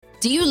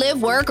Do you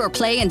live, work, or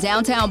play in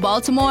downtown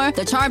Baltimore?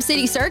 The Charm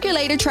City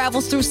Circulator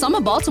travels through some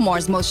of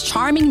Baltimore's most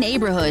charming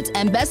neighborhoods,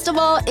 and best of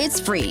all,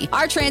 it's free.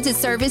 Our transit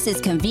service is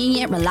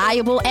convenient,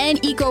 reliable, and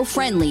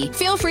eco-friendly.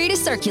 Feel free to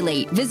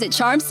circulate. Visit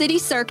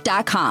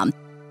charmcitycirc.com.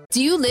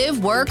 Do you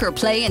live, work, or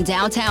play in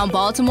downtown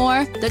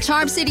Baltimore? The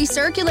Charm City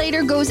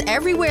Circulator goes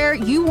everywhere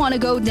you want to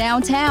go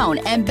downtown,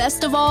 and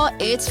best of all,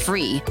 it's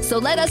free. So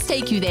let us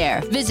take you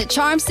there. Visit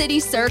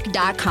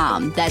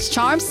charmcitycirc.com. That's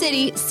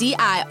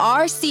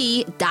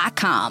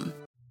charmcitycirc.com.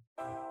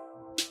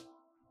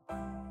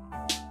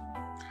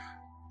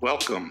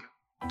 Welcome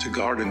to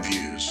Garden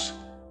Views.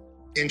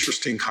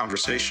 Interesting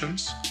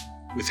conversations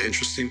with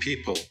interesting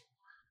people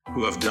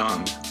who have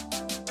done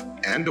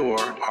and or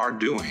are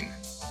doing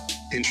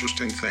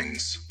interesting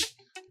things.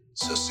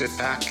 So sit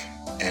back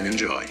and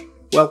enjoy.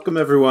 Welcome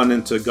everyone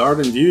into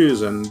Garden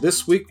Views, and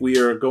this week we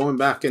are going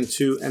back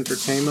into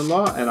entertainment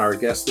law, and our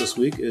guest this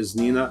week is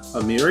Nina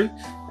Ameri,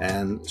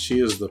 and she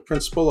is the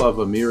principal of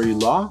Ameri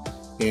Law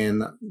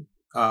in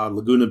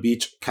Laguna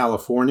Beach,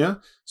 California.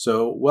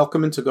 So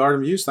welcome into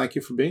Garden Views. Thank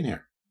you for being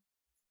here.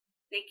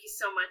 Thank you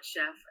so much,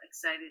 Jeff.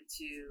 Excited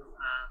to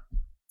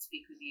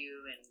speak with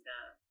you and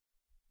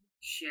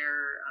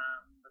share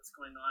what's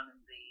going on in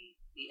the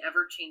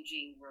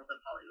ever-changing world of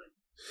Hollywood.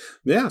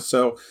 Yeah,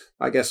 so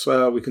I guess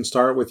we can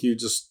start with you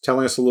just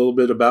telling us a little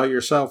bit about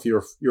yourself,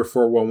 your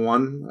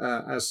 411,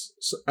 as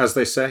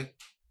they say.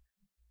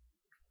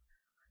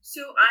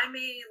 So I'm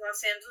a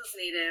Los Angeles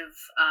native.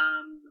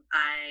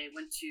 I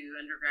went to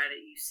undergrad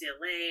at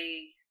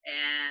UCLA,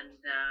 and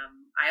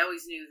I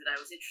always knew that I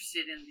was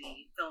interested in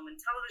the film and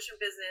television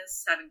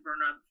business, having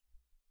grown up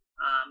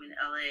in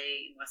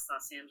LA, in West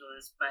Los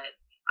Angeles, but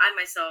I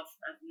myself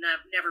have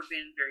never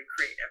been very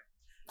creative.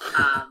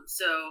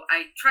 So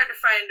I tried to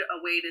find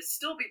a way to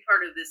still be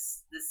part of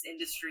this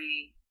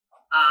industry,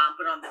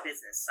 but on the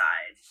business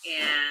side.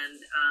 And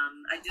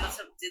I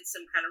did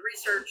some kind of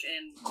research,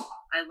 and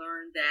I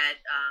learned that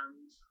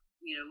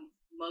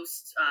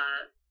most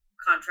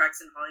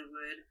contracts in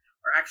Hollywood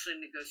are actually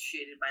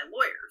negotiated by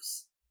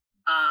lawyers.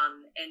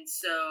 And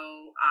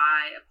so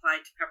I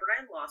applied to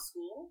Pepperdine Law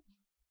School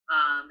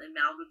in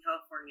Malibu,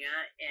 California.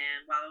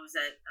 And while I was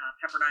at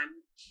Pepperdine,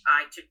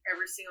 I took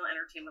every single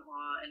entertainment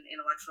law and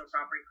intellectual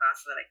property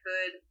class that I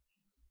could.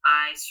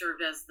 I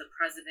served as the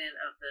president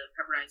of the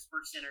Pepperdine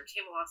Sports and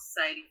Entertainment Law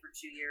Society for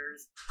 2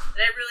 years,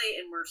 and I really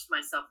immersed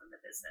myself in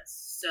the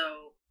business.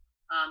 So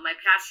my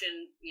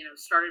passion,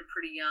 started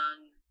pretty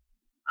young,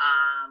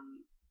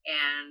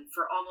 and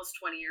for almost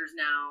 20 years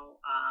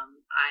now,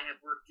 I have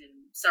worked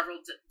in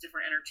several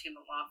different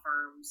entertainment law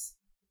firms,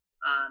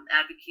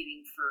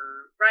 advocating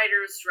for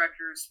writers,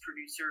 directors,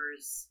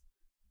 producers,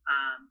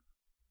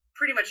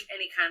 pretty much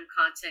any kind of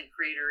content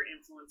creator,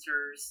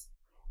 influencers.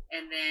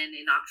 And then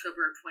in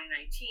October of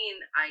 2019,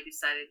 I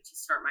decided to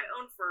start my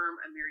own firm,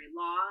 Ameri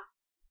Law,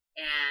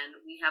 and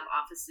we have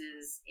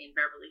offices in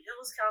Beverly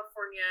Hills,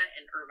 California,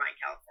 and Irvine,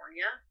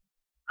 California.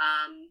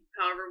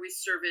 However, we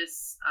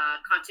service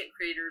content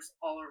creators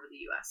all over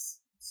the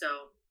U.S.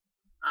 So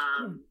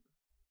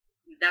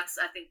that's,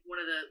 I think, one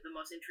of the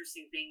most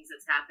interesting things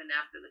that's happened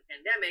after the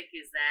pandemic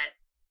is that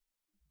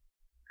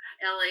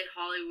LA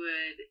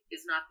Hollywood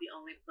is not the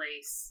only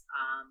place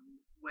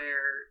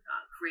where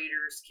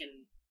creators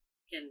can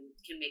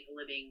make a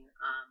living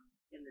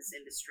in this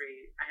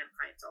industry. I have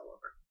clients all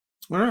over.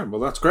 All right. Well,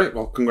 that's great.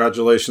 Well,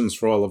 congratulations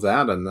for all of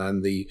that, and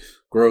then the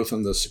growth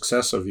and the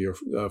success of your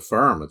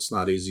firm. It's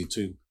not easy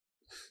to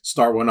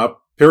start one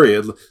up,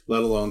 period,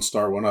 let alone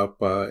start one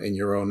up in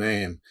your own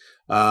name.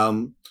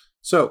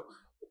 So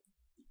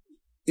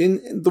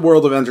in the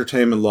world of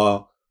entertainment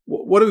law,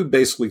 what are we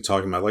basically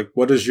talking about? Like,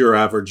 what does your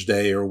average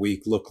day or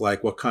week look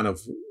like? What kind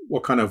of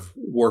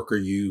work are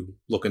you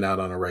looking at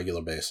on a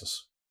regular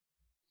basis?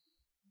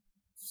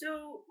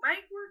 So my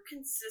work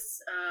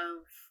consists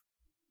of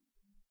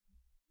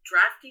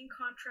drafting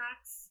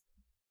contracts,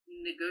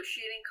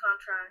 negotiating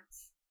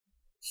contracts,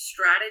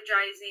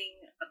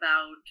 strategizing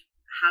about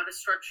how to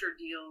structure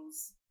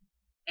deals,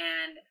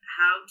 and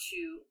how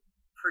to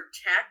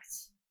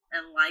protect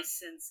and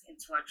license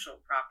intellectual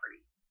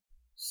property.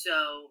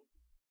 So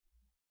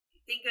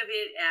think of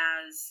it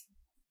as,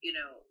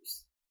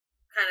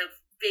 kind of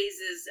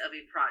phases of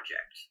a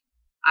project.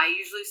 I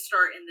usually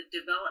start in the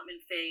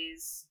development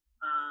phase,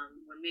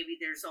 when maybe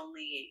there's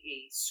only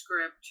a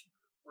script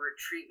or a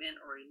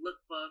treatment or a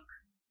lookbook.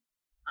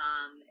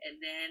 And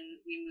then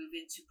we move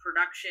into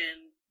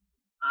production,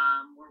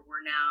 where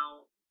we're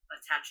now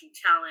attaching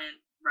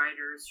talent,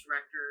 writers,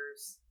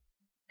 directors,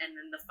 and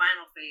then the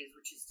final phase,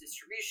 which is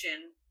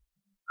distribution.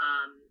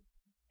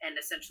 And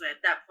essentially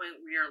at that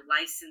point, we are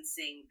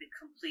licensing the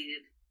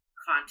completed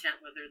content,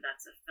 whether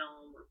that's a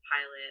film or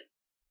pilot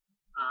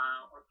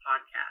or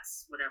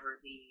podcast, whatever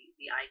the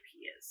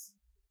IP is.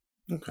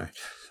 Okay.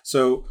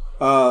 So,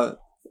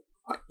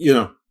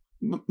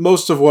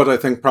 most of what I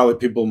think probably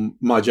people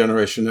my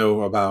generation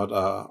know about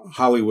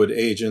Hollywood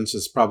agents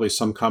is probably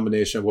some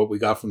combination of what we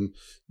got from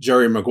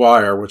Jerry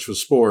Maguire, which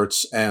was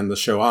sports, and the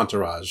show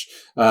Entourage.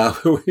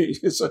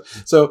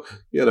 So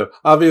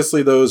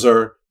obviously those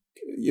are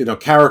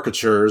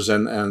caricatures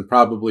and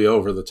probably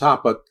over the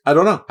top, but I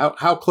don't know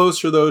how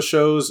close are those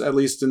shows, at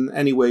least in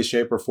any way,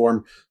 shape or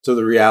form, to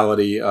the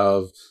reality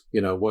of,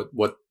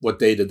 what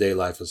day-to-day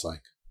life is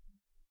like.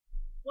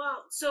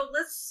 Well, so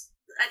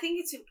I think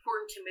it's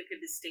important to make a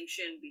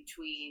distinction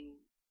between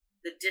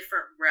the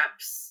different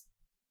reps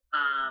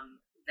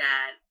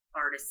that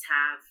artists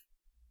have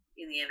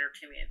in the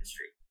entertainment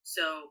industry.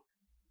 So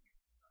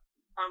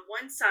on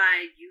one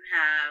side, you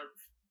have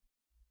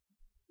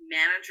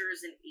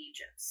managers and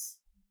agents,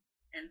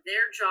 and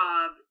their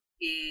job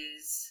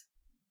is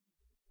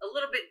a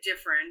little bit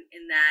different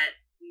in that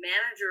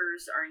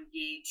managers are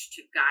engaged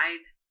to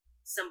guide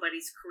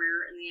somebody's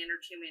career in the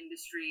entertainment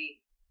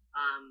industry,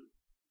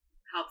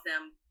 help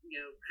them,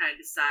 kind of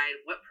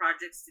decide what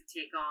projects to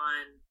take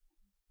on,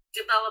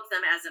 develop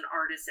them as an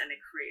artist and a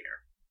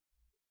creator.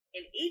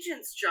 An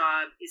agent's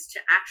job is to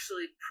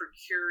actually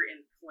procure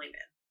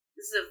employment.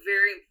 This is a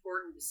very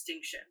important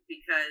distinction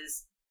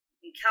because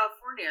in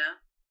California,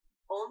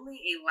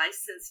 only a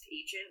licensed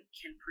agent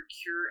can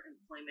procure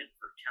employment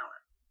for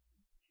talent.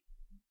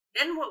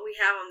 Then what we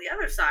have on the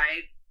other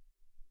side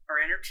are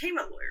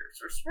entertainment lawyers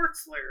or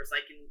sports lawyers,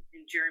 like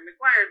in Jerry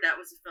Maguire. That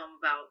was a film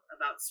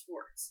about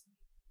sports.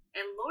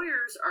 And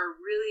lawyers are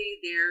really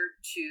there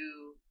to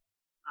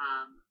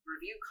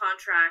review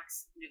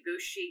contracts,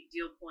 negotiate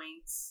deal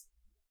points,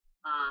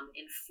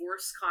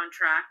 enforce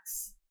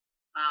contracts,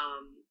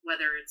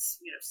 whether it's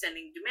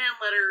sending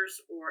demand letters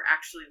or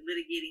actually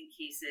litigating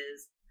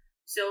cases.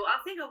 So I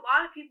think a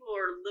lot of people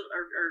are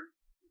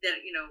that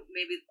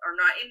maybe are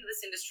not into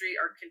this industry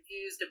are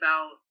confused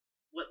about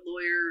what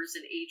lawyers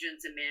and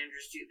agents and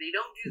managers do. They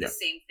don't do the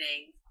same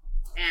thing,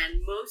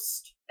 and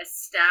most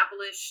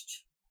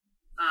established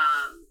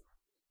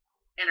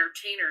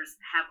entertainers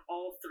have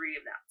all three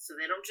of them. So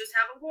they don't just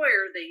have a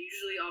lawyer; they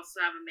usually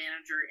also have a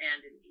manager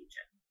and an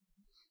agent.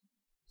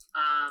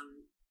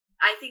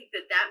 I think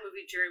that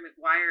movie Jerry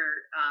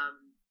Maguire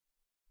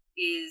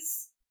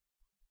is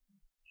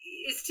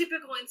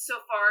typical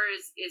insofar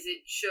as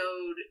it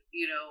showed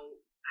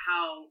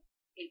how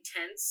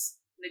intense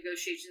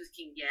negotiations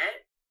can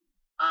get,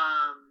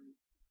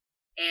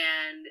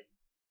 and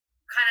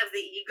kind of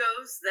the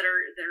egos that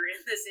are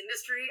in this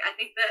industry. I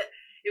think that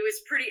it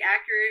was pretty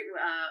accurate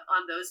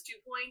on those 2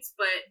 points,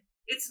 but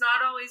it's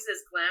not always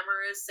as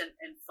glamorous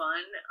and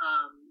fun.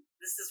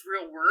 This is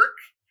real work,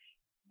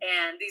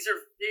 and these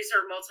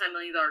are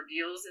multi-million-dollar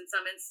deals in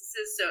some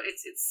instances, so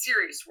it's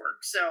serious work.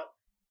 So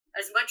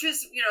as much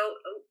as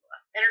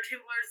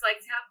entertainment lawyers like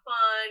to have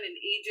fun, and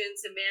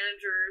agents and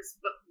managers,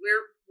 but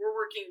we're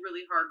working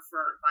really hard for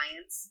our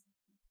clients,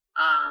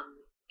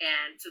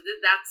 and so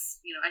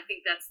that's I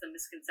think that's the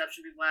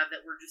misconception people have,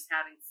 that we're just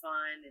having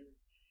fun and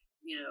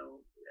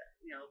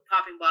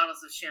popping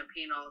bottles of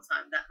champagne all the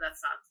time. That's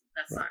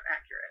not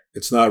accurate.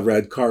 It's not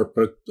red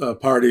carpet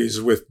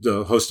parties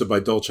hosted by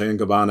Dolce and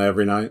Gabbana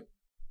every night.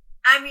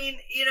 I mean,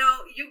 you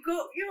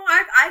go.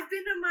 I've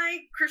been to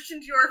my Christian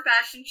Dior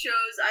fashion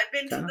shows. I've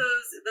been to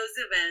those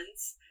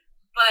events,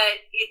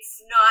 but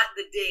it's not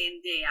the day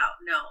in, day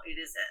out. No,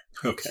 it isn't.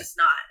 Okay. It's just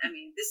not. I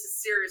mean, this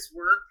is serious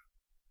work,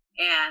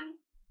 and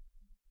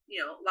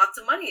lots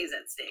of money is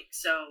at stake.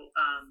 So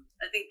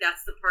I think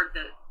that's the part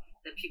that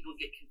people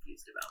get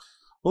confused about.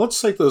 Well,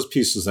 let's take those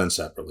pieces then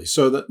separately.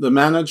 So the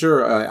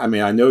manager,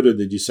 I noted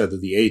that you said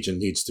that the agent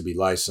needs to be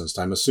licensed.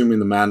 I'm assuming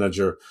the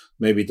manager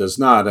maybe does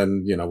not.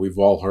 And, we've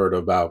all heard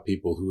about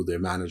people who their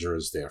manager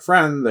is their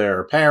friend,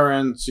 their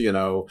parents,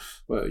 their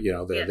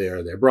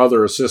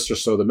brother or sister.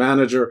 So the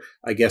manager,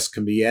 I guess,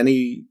 can be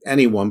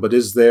anyone. But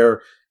is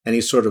there any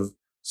sort of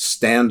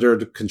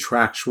standard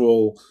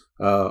contractual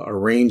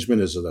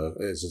arrangement? Is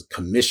it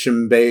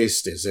commission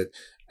based? Is it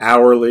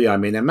hourly? I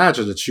mean,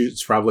 imagine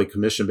it's probably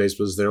commission based,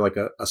 but is there like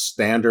a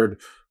standard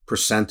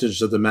percentage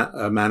that the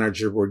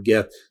manager would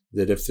get,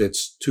 that if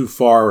it's too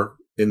far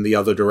in the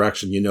other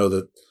direction,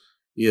 that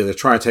either they're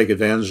trying to take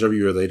advantage of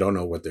you or they don't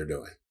know what they're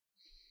doing?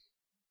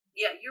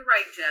 Yeah, you're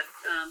right, Jeff.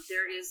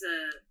 There is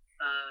a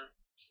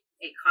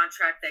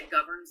contract that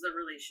governs the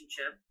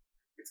relationship.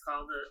 It's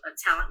called a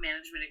talent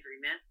management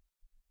agreement.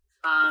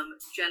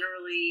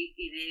 Generally,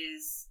 it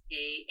is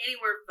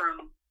anywhere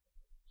from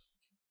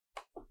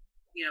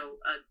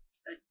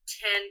a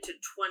 10 to 20%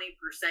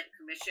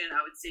 commission. I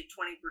would say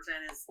 20%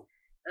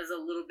 is a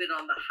little bit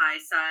on the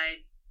high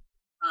side.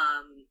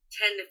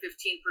 10 to 15%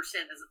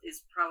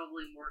 is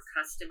probably more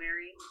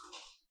customary.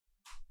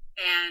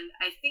 And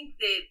I think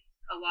that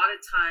a lot of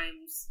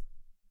times,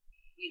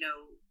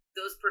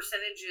 those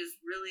percentages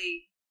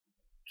really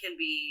can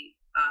be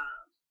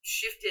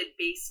shifted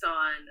based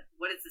on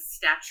what is the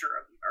stature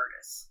of the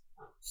artist.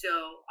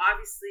 So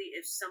obviously,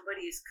 if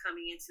somebody is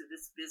coming into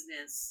this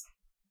business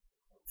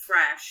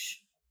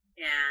fresh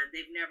and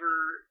they've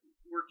never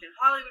worked in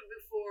Hollywood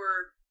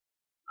before,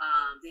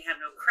 they have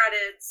no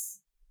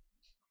credits,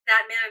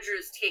 that manager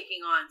is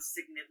taking on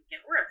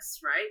significant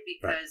risks, right?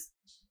 Because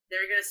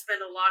they're going to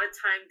spend a lot of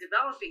time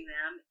developing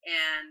them,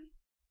 and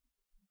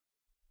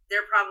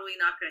they're probably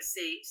not going to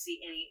see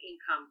any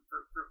income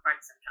for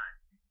quite some time.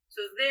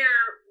 So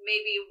there,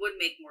 maybe it would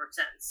make more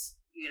sense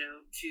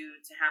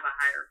to have a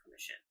higher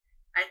commission.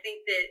 I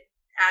think that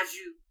as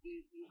you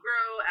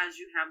grow, as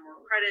you have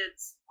more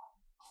credits,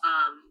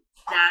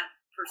 that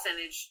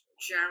percentage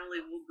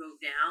generally will go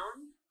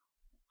down.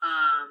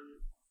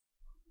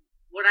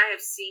 What I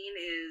have seen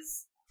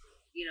is,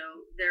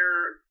 there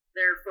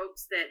are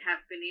folks that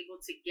have been able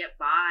to get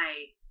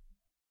by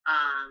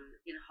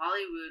in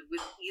Hollywood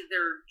with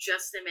either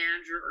just a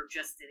manager or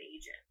just an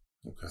agent.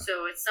 Okay.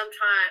 So it's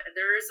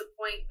there is a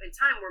point in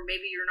time where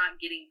maybe you're not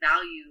getting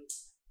value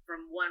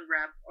from one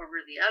rep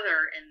over the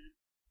other, and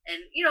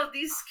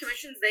these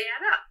commissions, they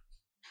add up.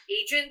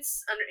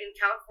 Agents in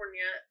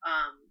California,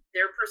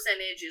 their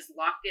percentage is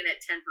locked in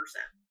at 10%.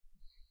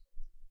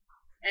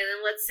 And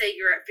then let's say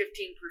you're at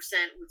 15%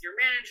 with your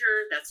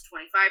manager, that's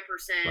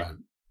 25%. Right.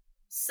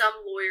 Some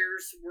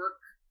lawyers work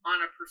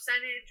on a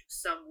percentage,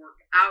 some work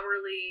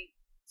hourly,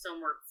 some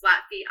work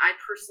flat fee. I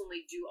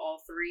personally do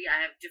all three.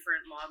 I have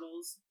different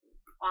models.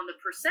 On the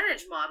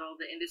percentage model,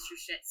 the industry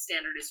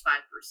standard is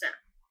 5%.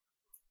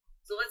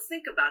 So let's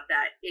think about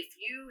that. If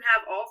you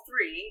have all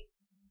three,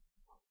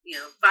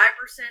 5%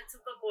 to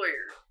the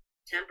lawyer,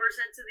 10%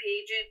 to the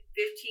agent,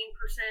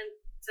 15%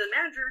 to the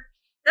manager,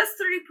 that's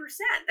 30%.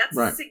 That's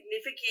right. A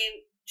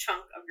significant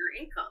chunk of your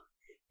income.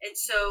 And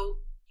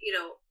so,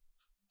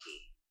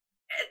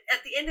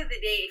 at the end of the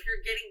day, if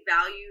you're getting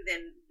value,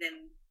 then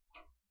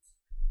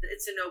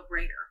it's a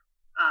no-brainer.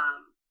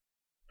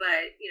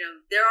 But,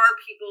 there are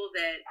people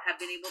that have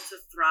been able to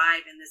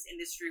thrive in this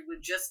industry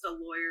with just a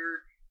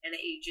lawyer, an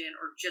agent,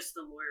 or just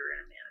a lawyer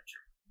and a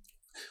manager.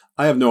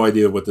 I have no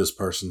idea what this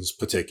person's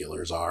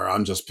particulars are.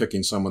 I'm just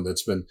picking someone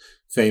that's been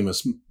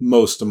famous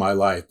most of my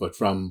life, but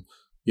from,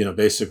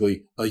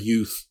 basically a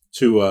youth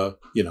to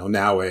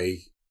now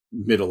a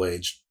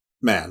middle-aged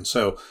man.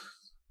 So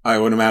I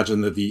would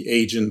imagine that the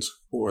agent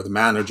or the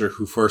manager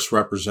who first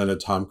represented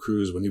Tom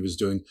Cruise when he was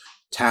doing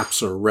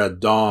Taps or Red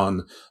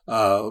Dawn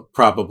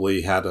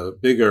probably had a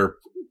bigger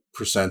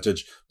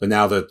percentage, but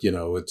now that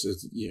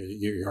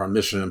you're on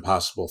Mission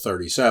Impossible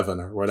 37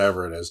 or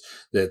whatever it is,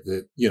 that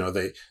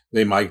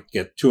they might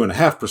get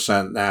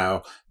 2.5%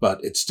 now,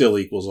 but it still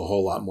equals a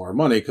whole lot more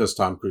money because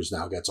Tom Cruise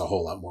now gets a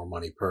whole lot more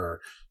money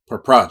per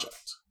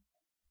project.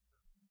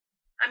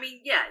 I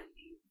mean, yeah,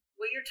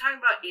 when you're talking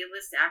about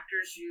A-list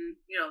actors,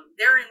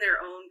 they're in their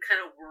own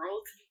kind of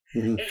world,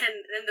 mm-hmm.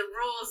 and the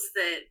rules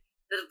that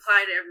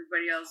apply to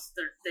everybody else,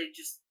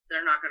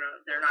 they're not gonna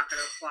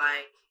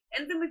apply.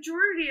 And the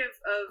majority of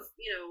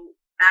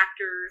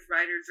actors,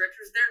 writers,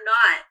 directors, they're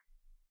not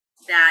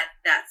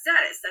that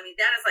status. I mean,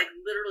 that is like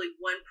literally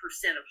 1%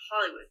 of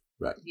Hollywood.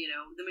 Right.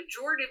 The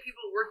majority of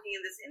people working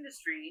in this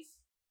industry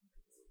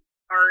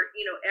are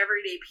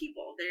everyday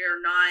people. They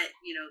are not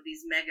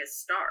these mega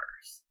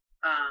stars.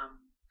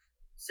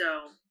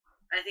 So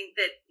I think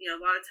that a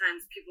lot of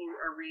times people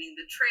are reading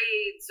the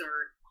trades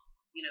or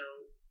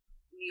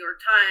New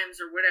York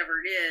Times or whatever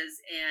it is,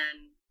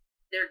 and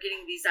they're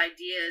getting these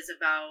ideas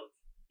about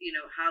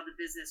how the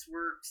business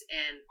works,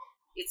 and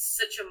it's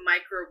such a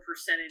micro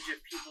percentage of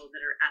people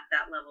that are at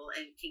that level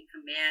and can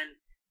command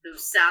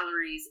those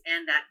salaries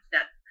and that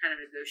kind of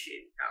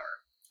negotiating power.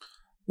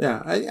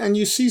 Yeah, and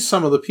you see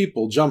some of the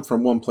people jump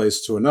from one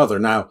place to another.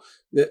 Now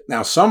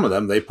some of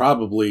them, they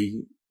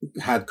probably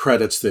had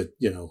credits that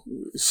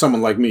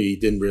someone like me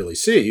didn't really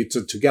see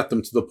to get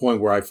them to the point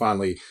where I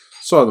finally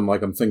saw them.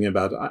 Like I'm thinking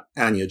about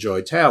Anya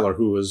Joy Taylor,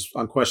 who is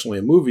unquestionably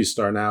a movie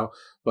star now.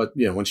 But,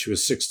 when she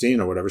was 16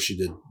 or whatever, she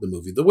did the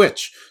movie The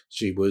Witch.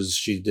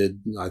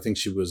 I think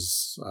she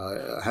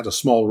had a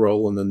small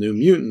role in The New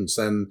Mutants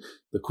and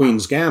The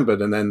Queen's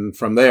Gambit. And then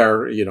from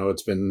there,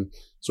 it's been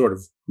sort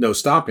of no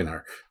stopping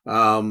her.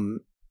 I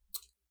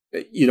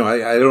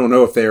don't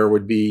know if there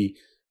would be,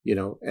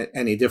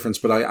 any difference,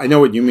 but I know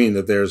what you mean,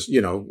 that there's,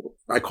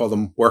 I call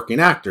them working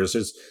actors.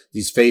 There's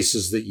these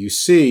faces that you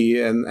see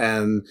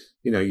and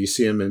you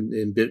see them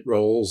in bit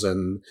roles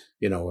and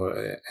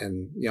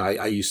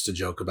I used to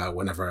joke about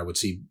whenever I would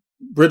see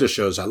British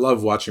shows. I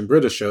love watching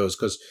British shows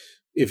because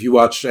if you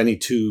watch any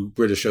two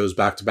British shows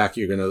back to back,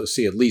 you're going to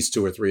see at least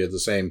 2 or 3 of the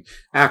same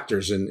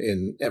actors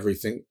in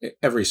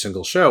every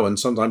single show. And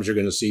sometimes you're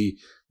going to see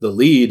the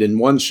lead in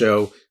one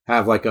show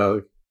have like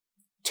a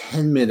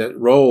 10-minute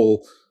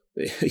role.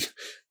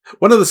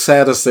 One of the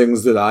saddest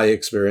things that I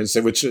experienced,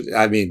 which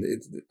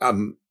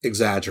I'm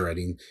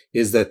exaggerating,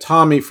 is that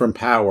Tommy from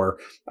Power,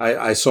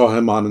 I saw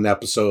him on an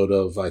episode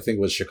of, I think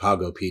it was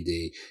Chicago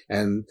PD,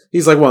 and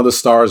he's like one of the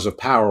stars of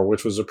Power,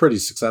 which was a pretty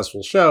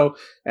successful show,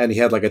 and he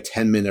had like a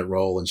 10-minute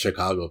role in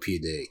Chicago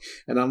PD.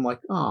 And I'm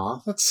like,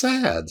 oh, that's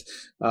sad.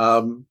 Yeah,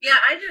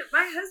 I do.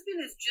 My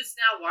husband is just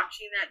now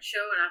watching that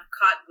show, and I've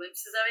caught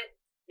glimpses of it.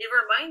 It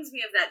reminds me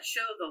of that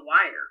show, The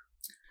Wire.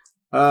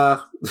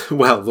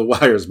 Well, The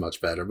Wire is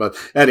much better, but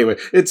anyway,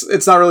 it's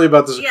not really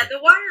about this. Yeah,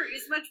 The Wire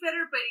is much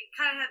better, but it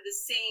kind of had the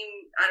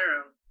same, I don't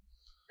know,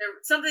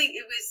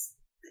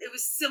 it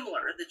was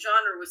similar. The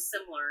genre was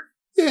similar.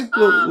 Yeah,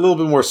 a little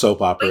bit more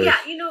soap opera. But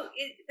yeah,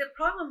 the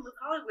problem with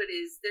Hollywood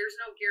is there's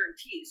no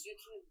guarantees. You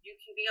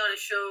can be on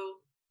a show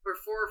for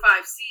 4 or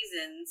 5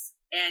 seasons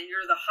and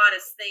you're the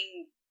hottest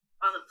thing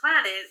on the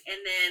planet, and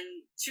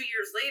then 2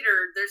 years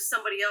later, there's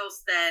somebody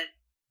else that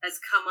has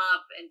come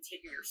up and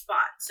taken your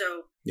spot.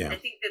 So I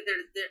think that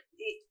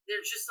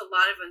there's just a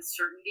lot of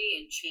uncertainty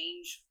and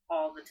change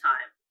all the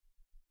time.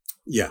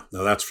 Yeah,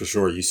 no, that's for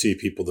sure. You see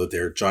people that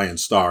they're giant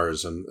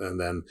stars, and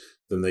then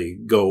they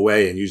go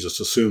away, and you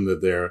just assume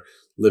that they're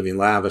living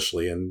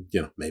lavishly, and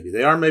maybe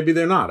they are, maybe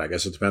they're not. I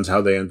guess it depends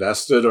how they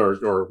invested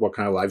or what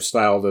kind of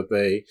lifestyle that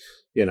they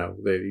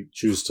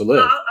choose to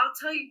live. I'll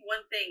tell you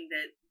one thing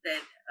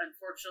that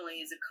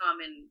unfortunately is a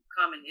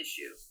common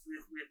issue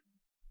with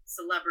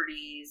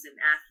celebrities and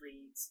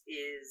athletes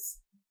is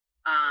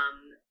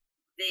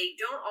they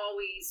don't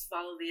always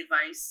follow the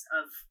advice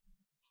of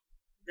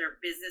their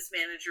business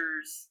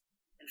managers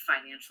and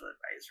financial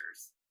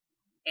advisors.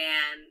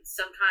 And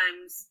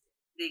sometimes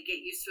they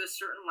get used to a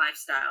certain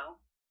lifestyle.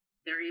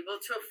 They're able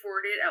to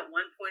afford it at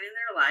one point in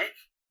their life,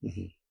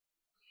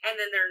 and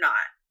then they're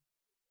not.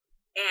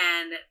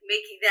 And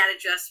making that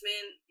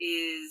adjustment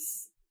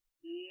is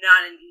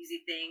not an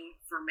easy thing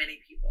for many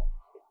people.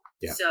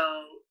 Yeah.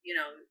 So,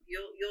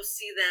 you'll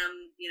see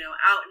them,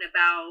 out and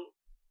about,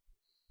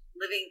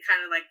 living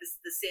kind of like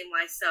the same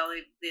lifestyle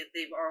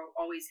they've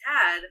always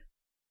had,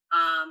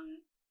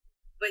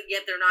 but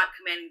yet they're not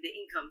commanding the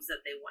incomes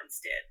that they once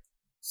did.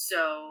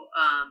 So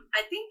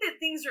I think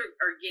that things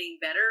are getting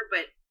better,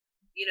 but,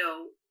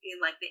 in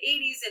like the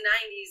 80s and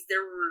 90s,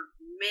 there were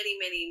many,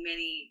 many,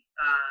 many,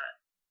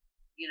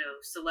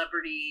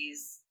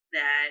 celebrities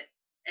that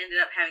ended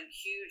up having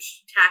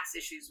huge tax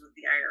issues with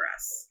the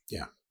IRS.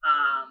 Yeah.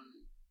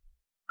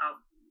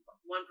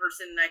 One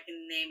person I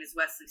can name is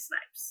Wesley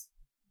Snipes.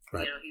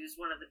 Right. He was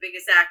one of the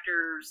biggest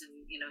actors, and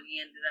he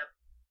ended up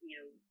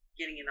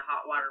getting into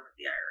hot water with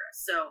the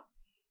IRS. So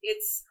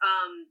it's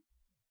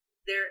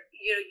there.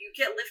 You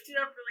get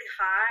lifted up really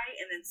high,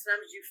 and then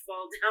sometimes you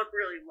fall down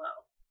really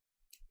low.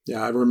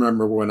 Yeah, I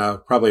remember when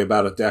probably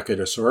about a decade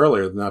or so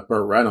earlier than that,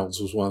 Burt Reynolds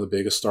was one of the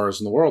biggest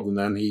stars in the world, and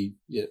then and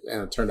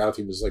it turned out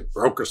he was like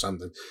broke or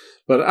something.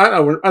 But I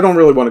don't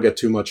really want to get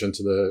too much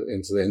into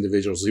the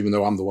individuals, even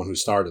though I'm the one who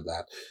started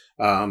that.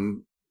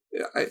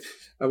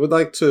 I would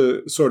like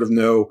to sort of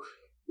know,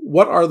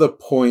 what are the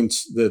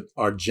points that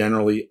are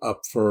generally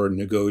up for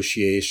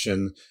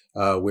negotiation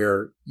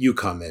where you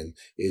come in?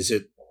 Is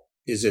it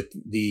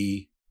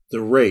the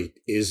rate?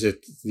 Is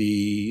it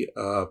the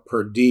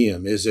per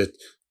diem? Is it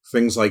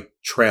things like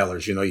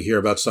trailers? You hear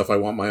about stuff, I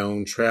want my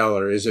own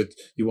trailer. Is it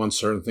you want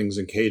certain things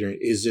in catering?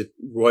 Is it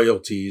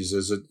royalties?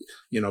 Is it,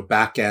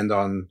 back end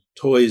on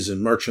toys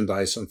and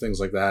merchandise and things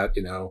like that?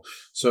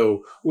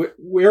 So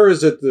where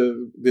is it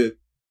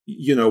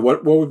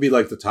what would be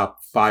like the top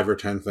 5 or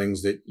 10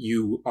 things that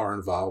you are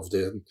involved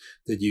in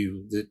that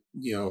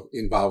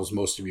involves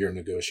most of your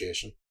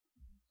negotiation?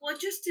 Well,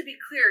 just to be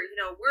clear,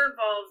 we're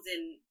involved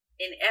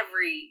in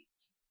every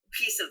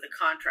piece of the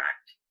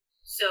contract.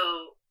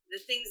 So the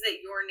things that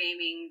you're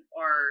naming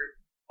are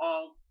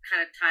all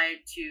kind of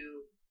tied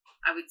to,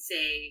 I would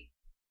say,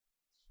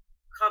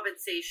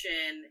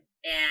 compensation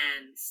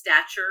and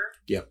stature.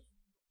 Yep.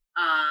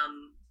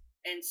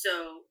 And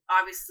so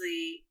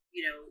obviously,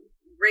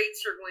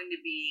 rates are going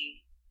to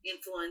be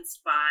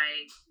influenced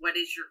by what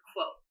is your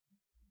quote.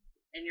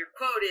 And your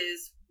quote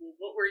is, well,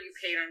 what were you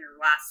paid on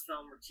your last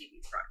film or TV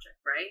project,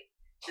 right?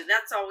 So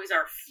that's always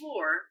our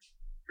floor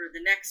for the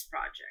next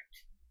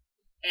project.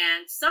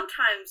 And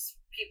sometimes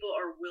people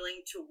are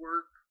willing to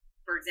work,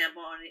 for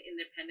example, on an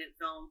independent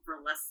film for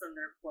less than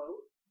their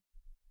quote.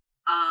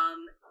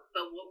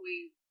 But what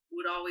we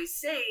would always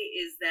say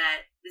is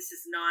that this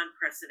is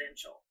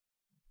non-precedential.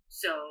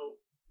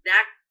 So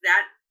that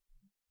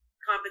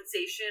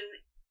compensation,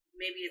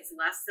 maybe it's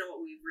less than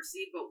what we've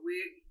received, but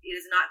it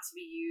is not to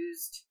be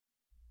used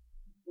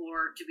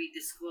or to be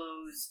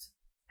disclosed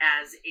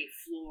as a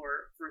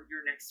floor for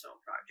your next film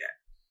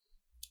project.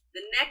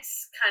 The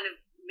next kind of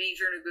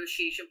major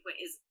negotiation point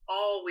is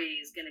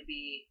always going to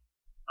be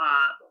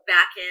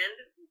back end,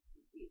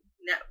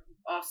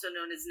 also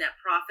known as net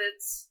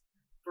profits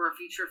for a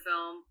feature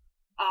film,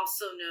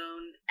 also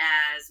known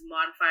as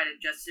modified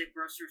adjusted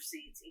gross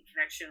receipts in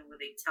connection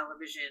with a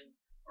television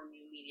or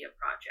new media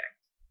project.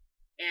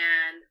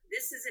 And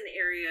this is an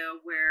area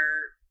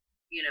where,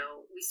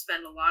 we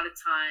spend a lot of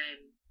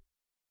time,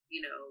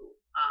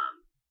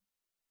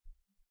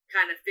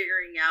 kind of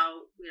figuring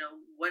out,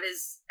 what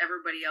is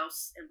everybody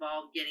else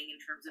involved getting in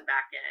terms of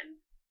back end.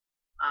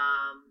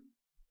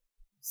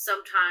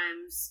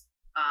 Sometimes,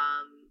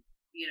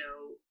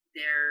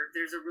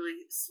 there's a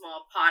really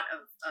small pot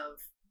of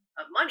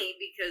money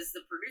because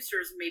the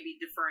producers may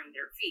be deferring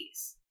their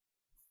fees.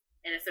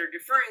 And if they're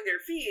deferring their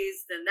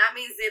fees, then that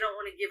means they don't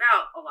want to give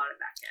out a lot of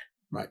back end.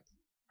 Right.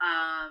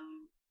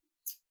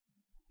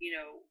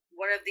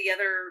 One of the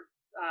other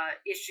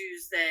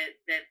issues that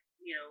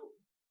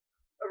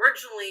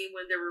originally,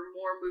 when there were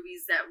more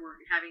movies that were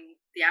having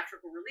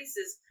theatrical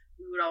releases,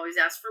 we would always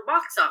ask for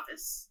box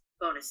office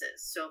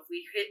bonuses. So if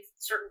we hit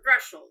certain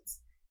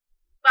thresholds,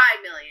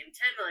 5 million,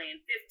 10 million,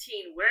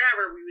 15,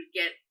 whatever, we would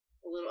get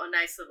a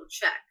nice little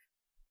check.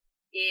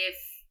 If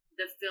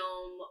the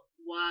film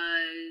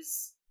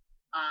was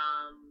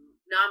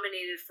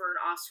nominated for an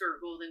Oscar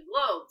or Golden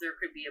Globe, there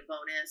could be a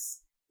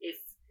bonus. If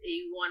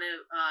you won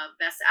a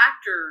Best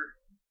Actor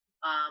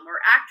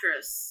or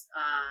Actress,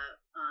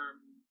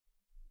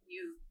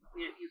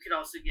 you could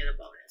also get a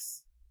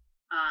bonus.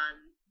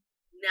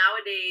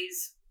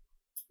 Nowadays,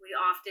 we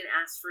often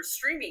ask for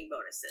streaming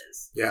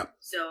bonuses. Yeah.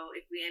 So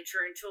if we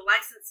enter into a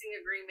licensing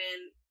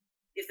agreement,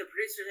 if the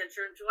producers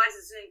enter into a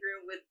licensing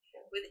agreement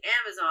with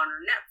Amazon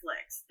or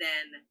Netflix,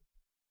 then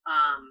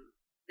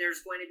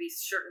there's going to be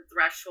certain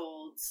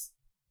thresholds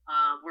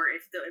where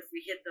if we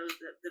hit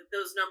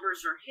those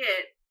numbers are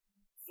hit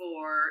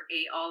for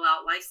a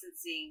all-out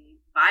licensing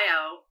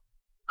buyout,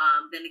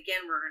 then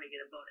again we're going to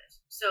get a bonus.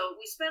 So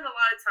we spend a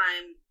lot of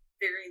time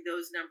figuring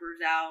those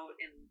numbers out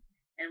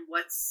and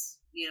what's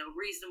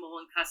reasonable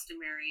and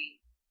customary.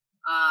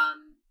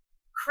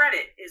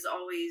 Credit is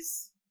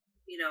always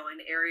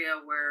an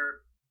area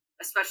where,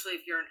 especially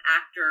if you're an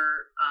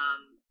actor,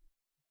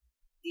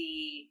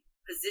 the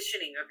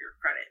positioning of your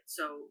credit.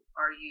 So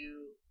are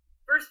you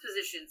first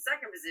position,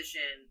 second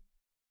position?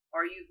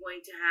 Are you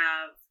going to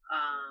have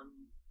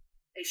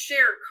a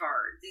shared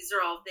card? These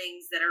are all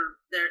things that are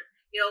there.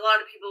 A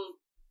lot of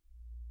people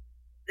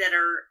that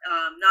are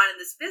not in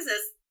this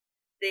business,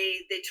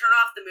 they turn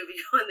off the movie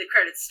when the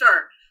credits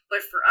start.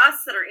 But for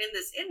us that are in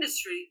this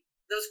industry,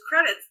 those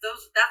credits,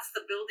 that's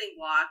the building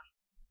block,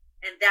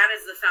 and that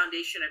is the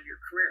foundation of your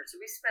career. So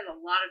we spend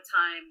a lot of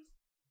time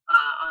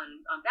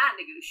on that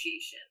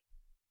negotiation.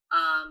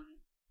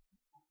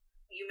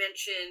 You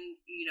mentioned,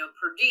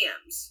 per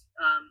diems.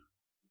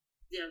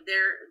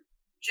 They're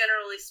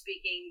generally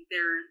speaking,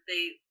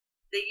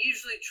 they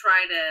usually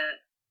try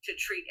to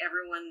treat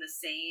everyone the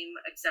same,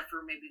 except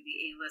for maybe the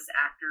A-list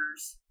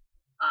actors.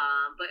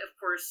 But of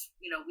course,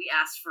 we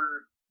ask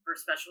for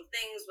special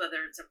things,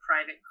 whether it's a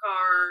private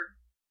car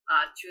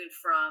to and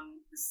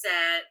from the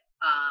set.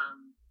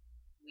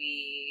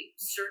 We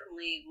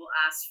certainly will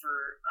ask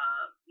for,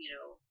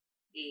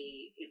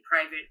 a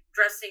private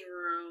dressing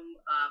room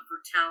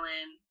for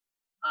talent,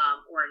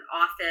 or an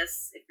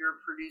office if you're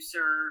a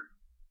producer.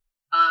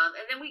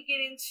 And then we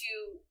get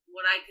into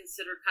what I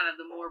consider kind of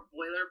the more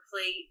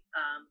boilerplate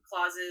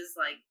clauses,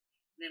 like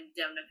an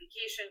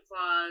indemnification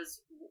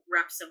clause,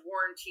 reps and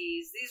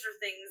warranties. These are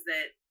things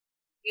that,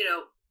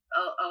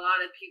 a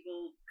lot of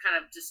people kind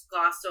of just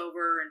gloss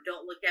over and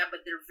don't look at,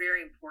 but they're very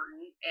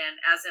important. And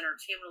as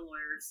entertainment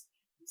lawyers,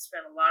 we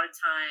spend a lot of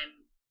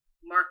time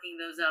marking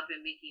those up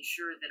and making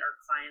sure that our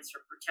clients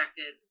are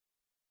protected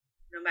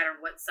no matter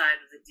what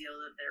side of the deal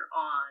that they're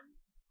on.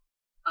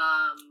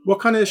 What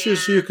kind of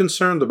issues are you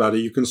concerned about? Are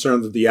you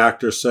concerned that the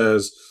actor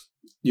says,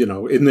 in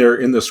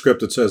the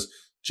script it says,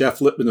 Jeff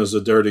Lippman is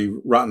a dirty,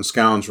 rotten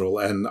scoundrel,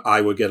 and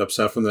I would get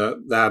upset from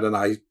that, and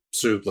I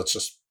sued, let's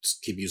just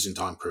keep using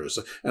Tom Cruise,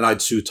 and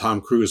I'd sue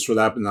Tom Cruise for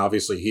that, and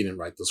obviously he didn't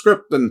write the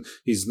script, and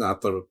he's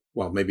not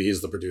maybe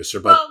he's the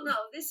producer, but... Well, no,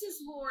 this is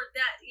more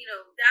that,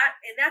 that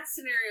in that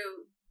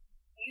scenario,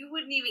 you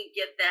wouldn't even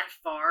get that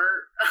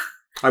far.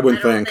 I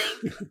wouldn't think.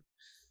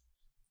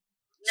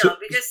 No,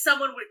 because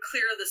someone would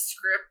clear the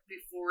script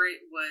before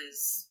it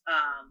was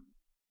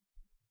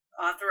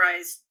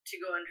authorized to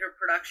go into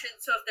production.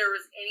 So if there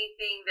was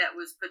anything that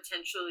was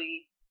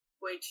potentially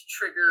going to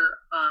trigger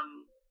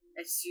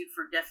a suit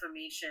for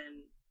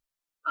defamation,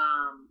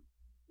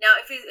 now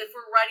if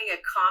we're writing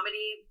a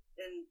comedy,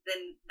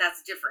 then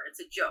that's different.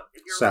 It's a joke.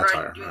 If you're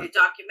satire, doing a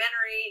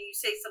documentary and you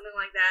say something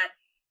like that,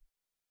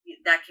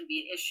 that can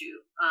be an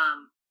issue.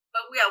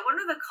 But yeah, one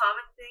of the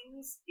common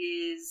things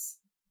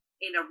is,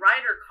 in a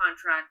writer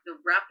contract, the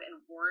rep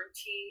and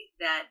warranty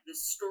that the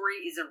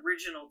story is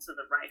original to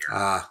the writer.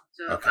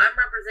 So if I'm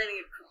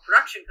representing a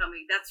production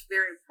company, that's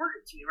very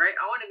important to me, right?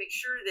 I want to make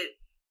sure that,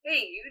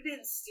 hey, you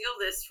didn't steal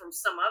this from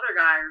some other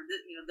guy, or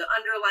the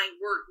underlying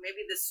work.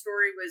 Maybe the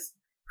story was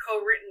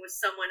co-written with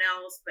someone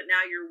else, but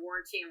now you're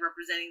warranting and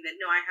representing that,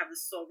 no, I have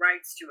the sole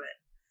rights to it.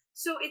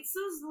 So it's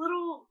those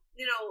little,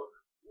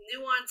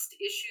 nuanced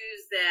issues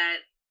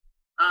that,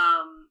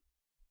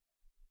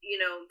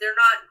 they're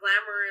not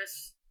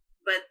glamorous,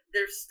 but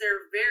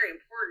they're very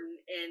important.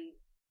 And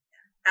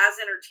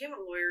as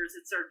entertainment lawyers,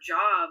 it's our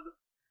job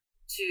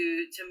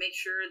to make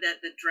sure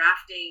that the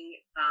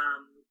drafting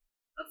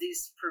of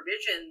these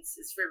provisions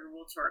is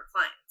favorable to our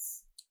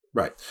clients.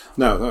 Right.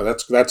 No,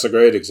 that's a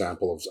great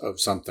example of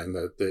something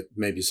that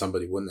maybe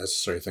somebody wouldn't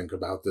necessarily think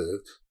about,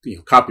 the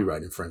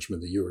copyright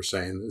infringement that you were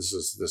saying.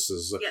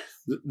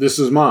 This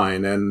is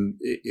mine, and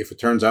if it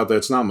turns out that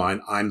it's not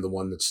mine, I'm the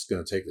one that's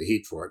going to take the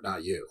heat for it,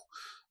 not you.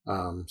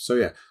 So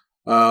yeah.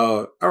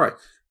 All right.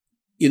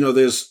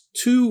 There's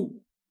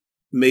two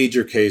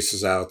major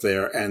cases out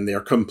there, and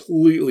they're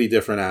completely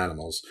different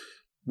animals.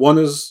 One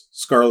is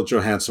Scarlett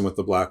Johansson with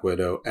the Black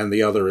Widow, and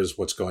the other is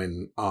what's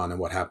going on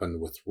and what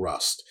happened with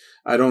Rust.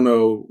 I don't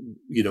know,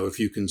 if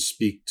you can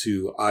speak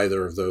to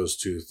either of those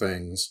two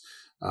things.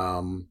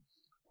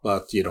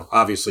 But,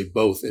 obviously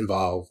both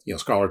involve,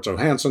 Scarlett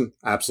Johansson,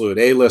 absolute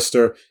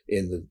A-lister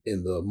in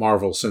the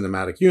Marvel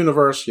Cinematic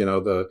Universe,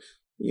 the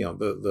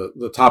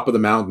top of the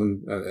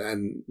mountain,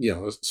 and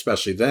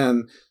especially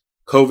then,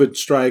 COVID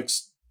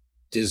strikes,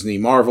 Disney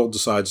Marvel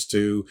decides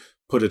to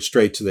put it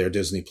straight to their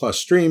Disney Plus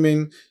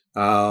streaming.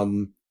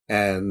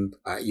 And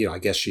I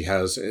guess she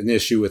has an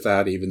issue with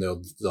that, even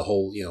though the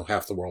whole,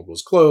 half the world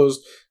was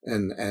closed,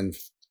 and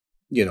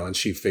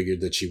she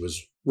figured that she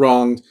was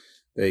wronged.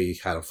 They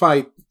had a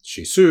fight.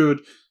 She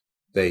sued.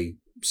 They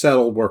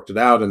settled, worked it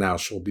out, and now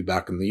she'll be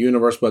back in the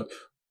universe. But,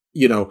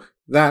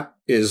 that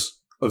is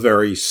a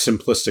very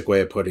simplistic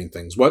way of putting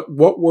things. What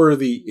were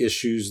the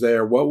issues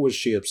there? What was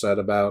she upset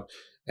about?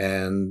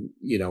 And,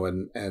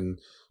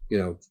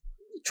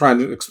 trying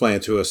to explain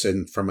it to us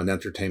from an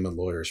entertainment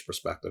lawyer's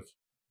perspective.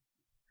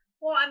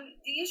 Well,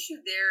 the issue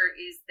there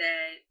is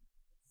that,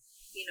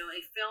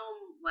 a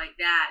film like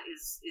that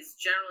is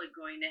generally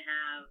going to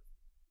have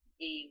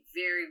a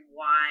very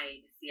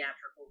wide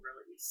theatrical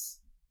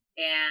release.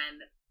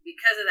 And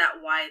because of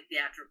that wide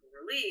theatrical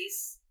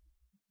release,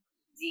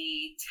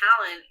 the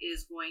talent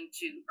is going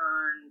to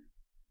earn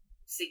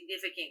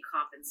significant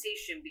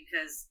compensation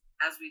because,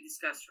 as we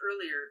discussed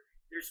earlier,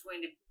 there's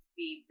going to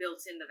be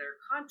built into their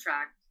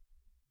contract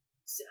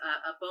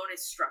a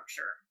bonus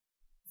structure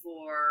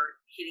for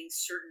hitting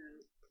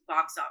certain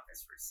box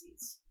office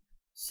receipts.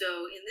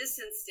 So in this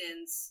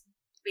instance,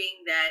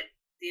 being that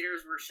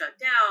theaters were shut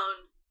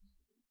down,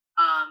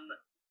 and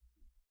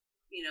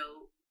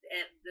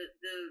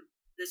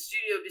the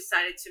studio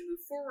decided to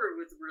move forward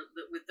with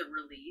the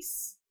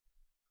release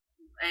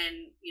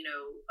and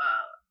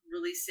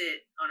release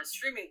it on a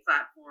streaming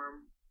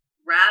platform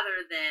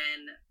rather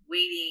than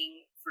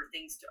waiting for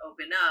things to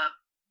open up.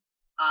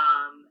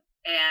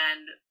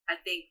 And I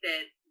think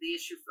that the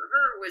issue for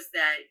her was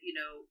that,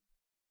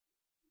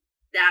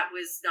 that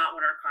was not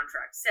what our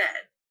contract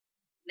said.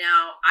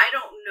 Now, I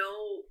don't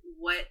know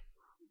what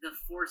the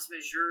force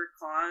majeure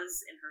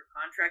clause in her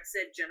contract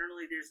said.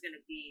 Generally, there's going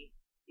to be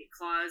a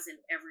clause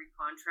in every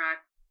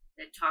contract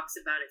that talks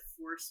about a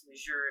force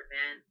majeure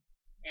event,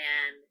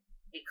 and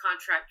a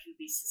contract can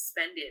be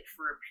suspended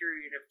for a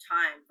period of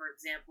time, for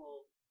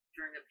example,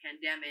 during a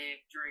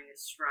pandemic, during a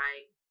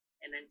strike,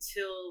 and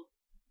until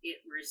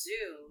it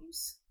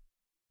resumes,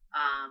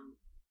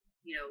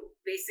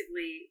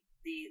 basically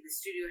the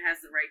studio has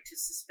the right to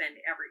suspend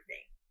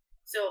everything.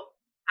 So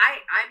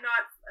I'm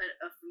not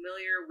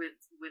familiar with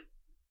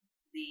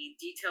the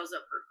details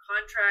of her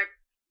contract,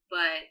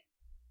 but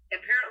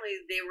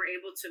apparently they were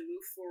able to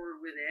move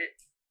forward with it.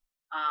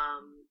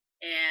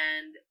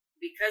 And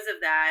because of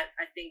that,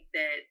 I think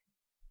that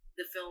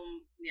the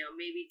film,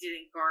 maybe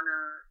didn't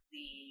garner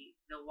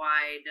the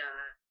wide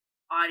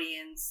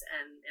audience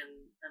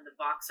and the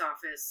box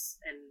office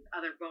and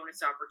other bonus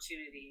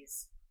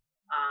opportunities.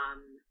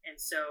 And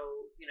so,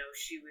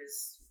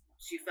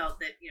 she felt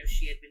that,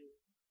 she had been,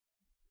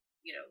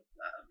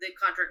 the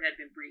contract had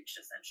been breached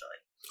essentially.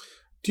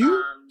 Do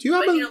you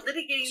have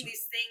litigating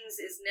these things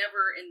is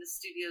never in the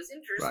studio's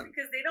interest, right?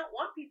 Because they don't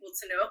want people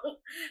to know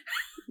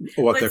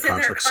what their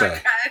contracts say.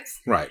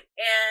 Right.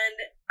 And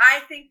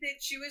I think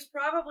that she was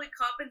probably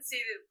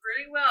compensated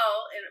pretty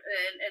well,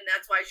 and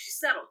that's why she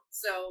settled.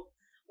 So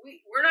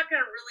we're not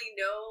going to really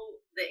know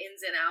the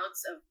ins and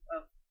outs of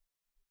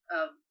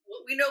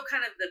we know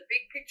kind of the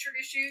big picture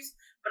issues,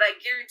 but I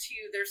guarantee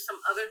you there's some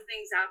other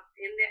things out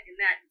in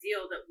that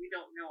deal that we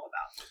don't know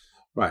about.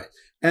 Right.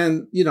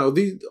 And,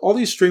 all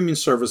these streaming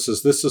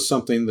services, this is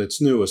something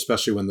that's new,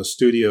 especially when the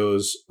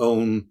studios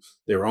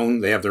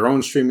they have their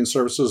own streaming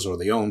services, or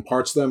they own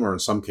parts of them, or in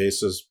some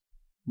cases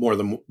more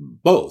than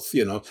both,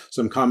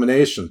 some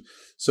combination.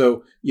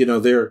 So,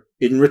 they're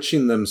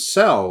enriching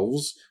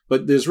themselves,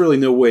 but there's really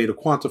no way to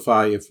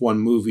quantify if one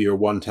movie or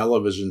one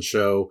television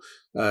show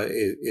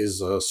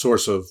is a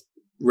source of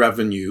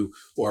revenue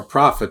or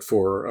profit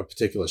for a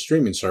particular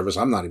streaming service.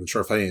 I'm not even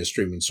sure if any of the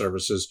streaming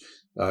services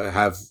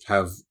have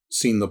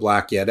seen the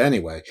black yet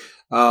anyway.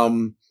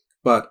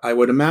 But I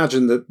would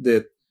imagine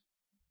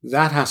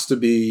that has to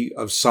be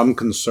of some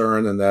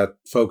concern, and that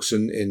folks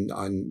in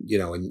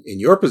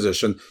your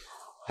position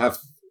have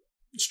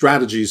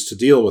strategies to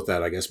deal with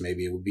that. I guess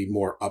maybe it would be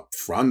more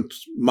upfront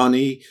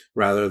money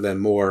rather than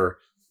more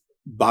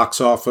box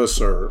office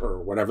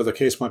or whatever the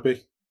case might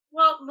be.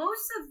 Well,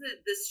 most of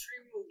the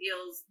streaming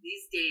deals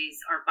these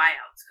days are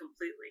buyouts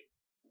completely,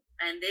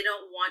 and they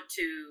don't want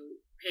to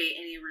pay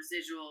any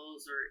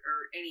residuals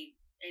or any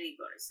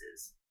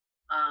bonuses.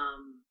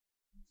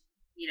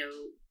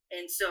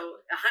 And so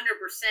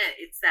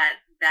 100%, it's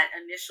that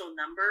initial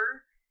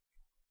number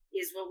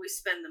is what we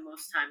spend the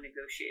most time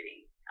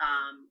negotiating.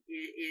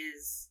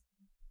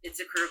 It's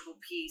a critical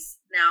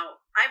piece. Now,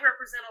 I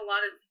represent a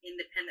lot of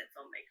independent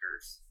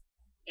filmmakers,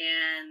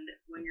 and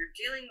when you're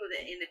dealing with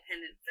an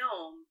independent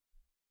film,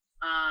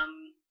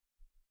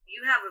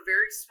 you have a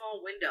very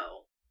small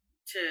window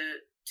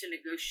to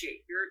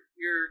negotiate.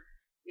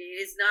 It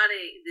is not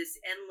this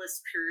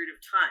endless period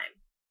of time.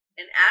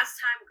 And as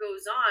time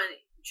goes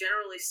on,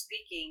 generally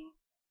speaking,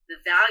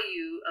 the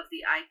value of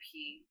the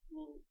IP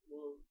will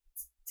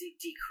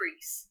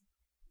decrease.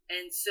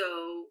 And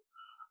so,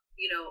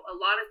 a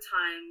lot of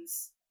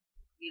times,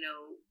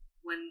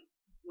 when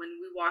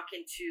we walk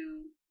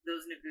into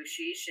those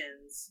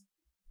negotiations,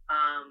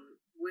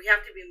 we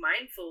have to be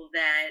mindful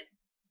that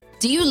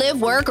Do you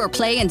live, work, or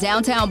play in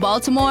downtown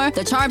Baltimore?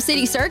 The Charm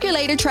City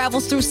Circulator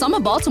travels through some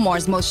of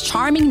Baltimore's most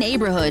charming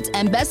neighborhoods,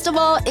 and best of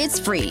all, it's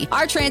free.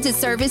 Our transit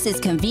service is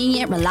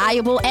convenient,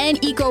 reliable,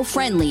 and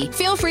eco-friendly.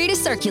 Feel free to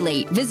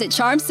circulate. Visit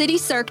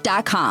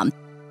charmcitycirc.com.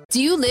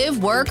 Do you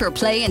live, work, or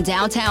play in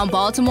downtown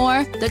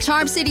Baltimore? The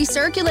Charm City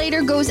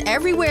Circulator goes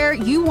everywhere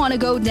you want to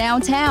go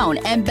downtown,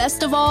 and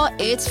best of all,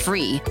 it's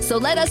free. So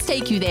let us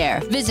take you there.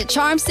 Visit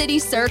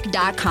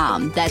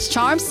charmcitycirc.com. That's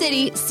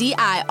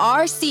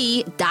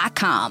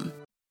charmcitycirc.com.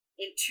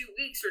 In 2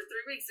 weeks or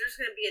 3 weeks, there's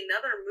going to be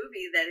another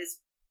movie that is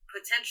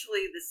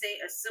potentially the same,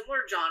 a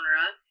similar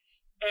genre,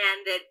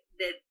 and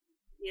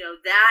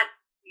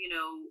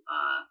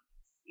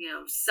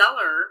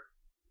seller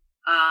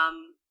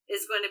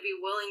is going to be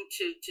willing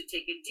to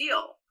take a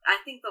deal. I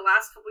think the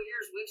last couple of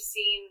years we've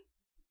seen,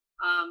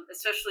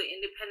 especially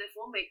independent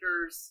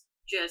filmmakers,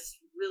 just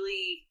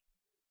really,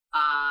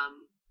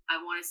 I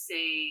want to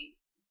say,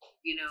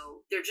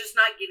 they're just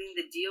not getting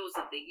the deals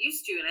that they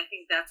used to, and I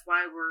think that's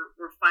why we're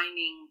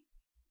finding,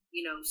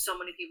 so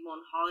many people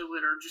in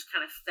Hollywood are just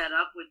kind of fed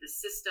up with the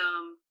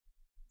system,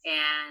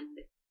 and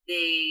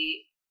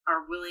they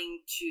are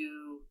willing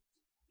to,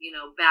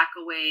 back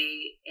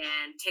away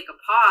and take a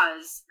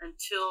pause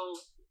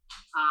until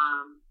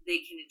they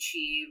can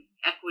achieve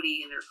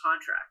equity in their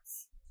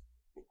contracts.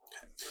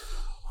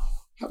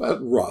 How about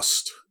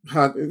Rust?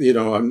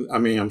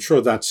 I'm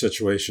sure that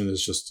situation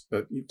is just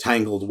a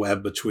tangled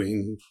web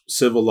between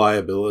civil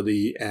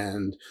liability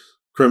and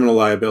criminal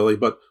liability,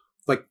 but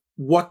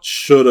what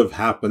should have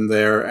happened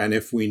there, and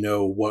if we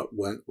know what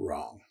went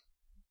wrong?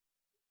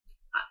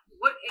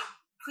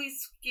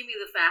 Please give me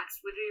the facts.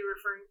 What are you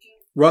referring to?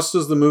 Rust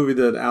is the movie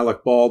that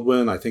Alec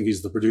Baldwin, I think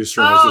he's the producer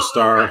and is the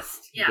star.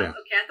 Rust. Yeah.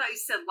 Okay, I thought you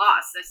said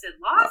Lost. I said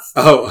Lost.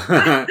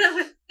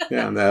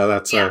 Yeah, no,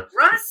 that's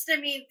Rust. I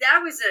mean,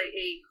 that was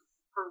a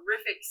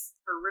horrific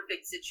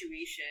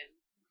situation.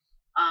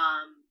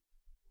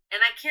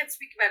 And I can't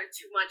speak about it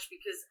too much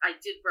because I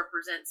did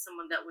represent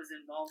someone that was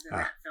involved in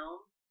that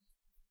film.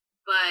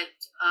 But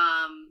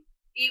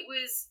it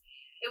was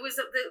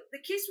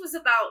the case was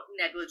about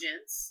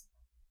negligence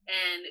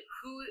and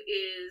who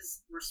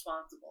is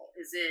responsible.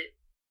 Is it,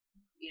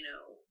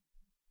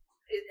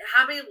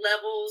 how many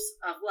levels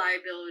of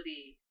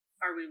liability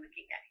are we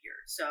looking at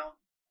here? So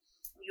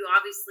you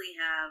obviously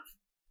have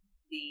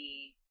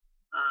the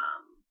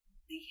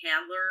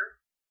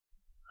handler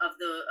of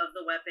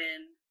the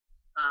weapon.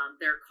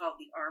 They're called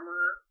the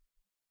armorer.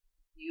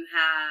 You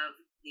have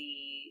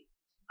the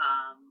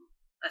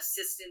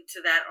assistant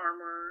to that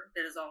armorer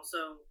that is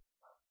also,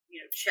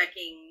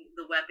 checking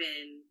the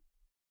weapon.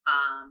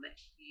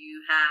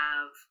 You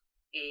have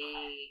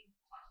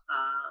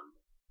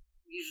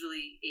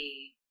usually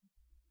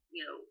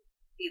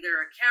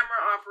either a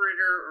camera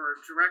operator or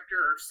a director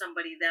or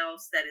somebody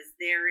else that is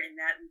there in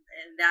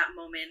that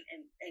moment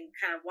and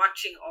kind of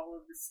watching all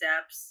of the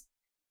steps.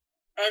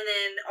 And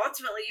then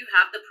ultimately you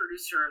have the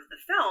producer of the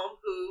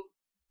film who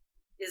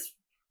is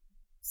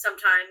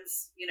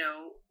sometimes,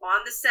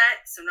 on the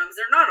set, sometimes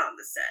they're not on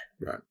the set.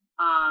 Right.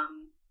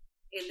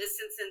 In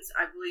this instance,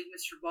 I believe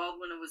Mr.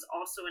 Baldwin was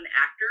also an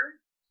actor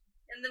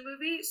in the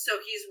movie, so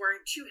he's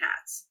wearing two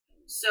hats.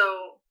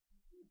 So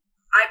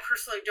I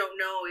personally don't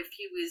know if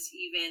he was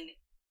even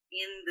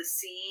in the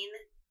scene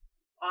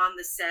on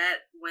the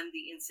set when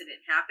the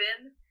incident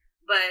happened,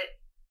 but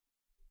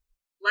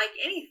like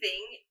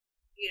anything,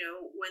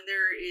 when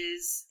there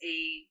is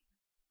an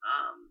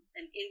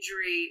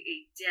injury,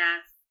 a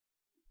death,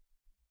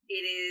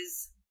 it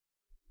is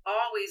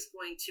always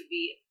going to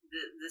be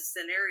the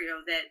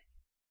scenario that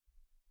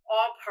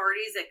all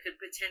parties that could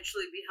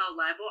potentially be held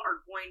liable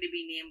are going to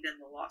be named in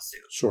the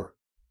lawsuit. Sure.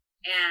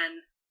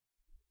 And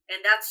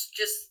that's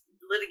just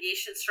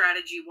litigation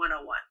strategy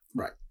 101.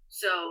 Right.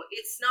 So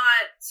it's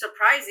not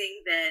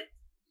surprising that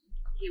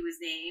he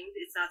was named.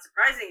 It's not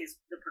surprising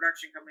the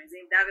production company's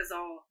name. That is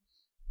all,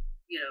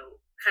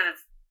 kind of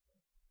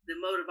the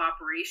mode of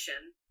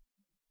operation.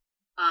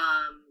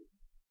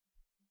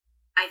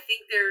 I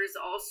think there's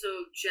also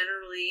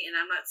generally, and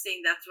I'm not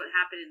saying that's what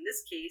happened in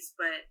this case,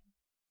 but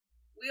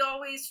we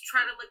always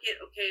try to look at,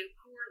 okay,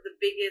 who are the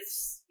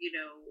biggest,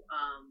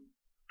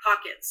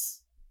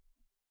 pockets?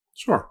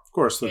 Sure, of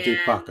course, the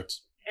deep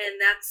pockets. And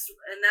that's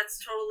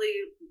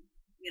totally,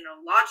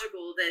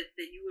 logical that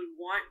you would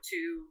want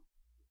to,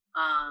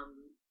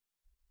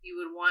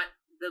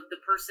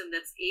 the person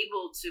that's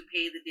able to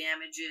pay the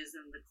damages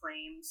and the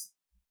claims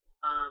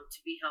to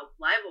be held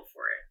liable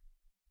for it.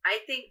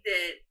 I think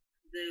that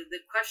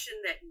the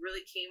question that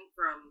really came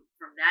from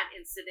that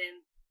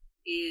incident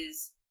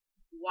is,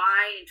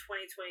 why in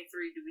 2023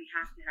 do we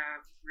have to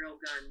have real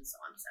guns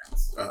on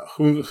sets?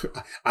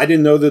 I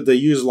didn't know that they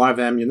use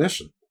live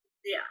ammunition.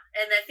 Yeah,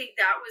 and I think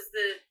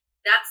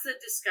that's the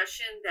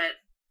discussion that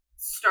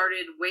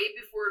started way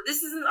before.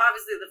 This isn't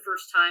obviously the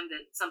first time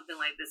that something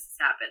like this has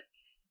happened.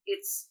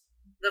 It's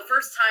the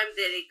first time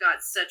that it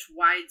got such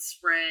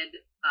widespread,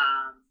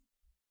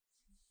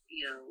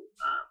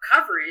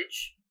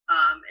 coverage.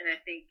 And I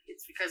think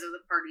it's because of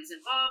the parties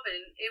involved,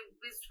 and it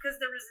was because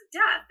there was a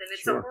death, and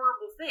it's a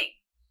horrible thing.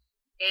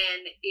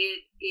 And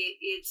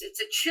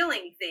it's a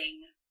chilling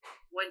thing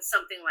when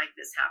something like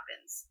this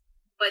happens.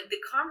 But the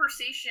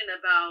conversation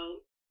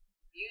about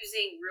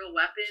using real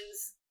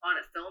weapons on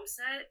a film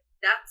set,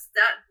 that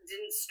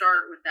didn't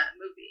start with that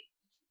movie.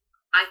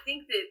 I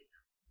think that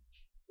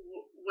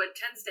what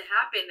tends to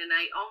happen, and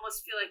I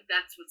almost feel like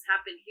that's what's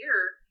happened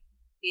here,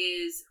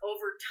 is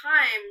over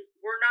time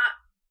we're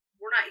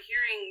not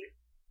hearing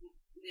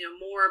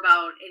more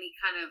about any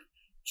kind of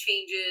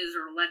changes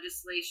or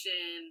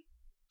legislation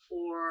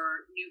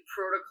or new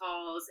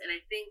protocols. And I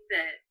think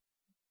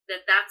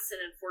that's an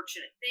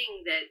unfortunate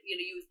thing, that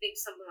you would think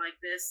something like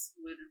this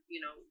would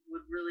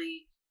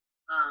really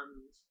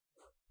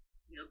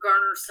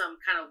garner some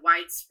kind of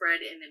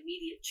widespread and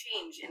immediate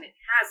change, and it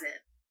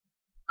hasn't.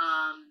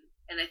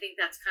 And I think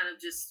that's kind of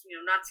just,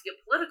 not to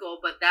get political,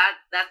 but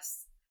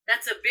that's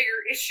a bigger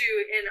issue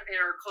in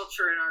our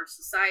culture, in our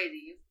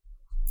society,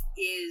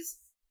 is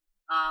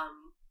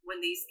when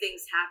these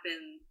things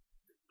happen,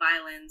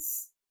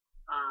 violence,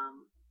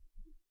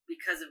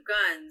 because of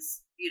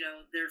guns,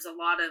 there's a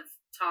lot of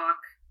talk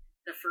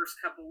the first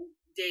couple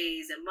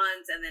days and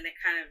months, and then it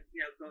kind of,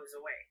 goes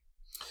away.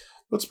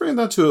 Let's bring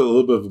that to a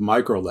little bit of a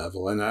micro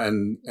level,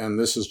 and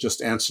this is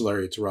just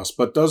ancillary to us.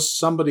 But does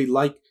somebody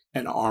like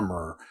an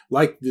armorer,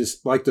 like the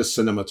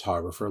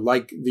cinematographer,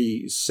 like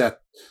the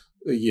set,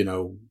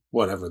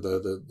 whatever,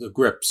 the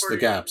grips, the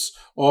gaps,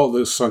 all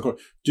this,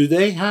 do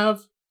they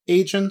have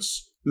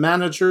agents,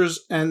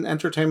 managers, and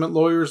entertainment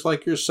lawyers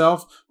like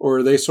yourself, or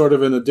are they sort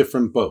of in a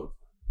different boat?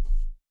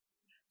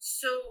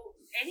 So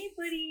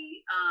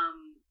anybody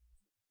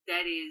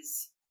that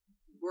is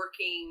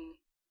working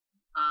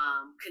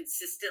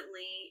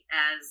consistently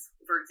as,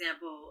 for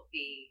example,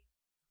 a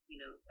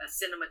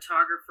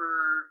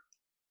cinematographer,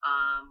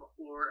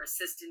 or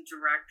assistant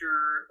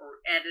director or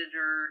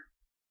editor,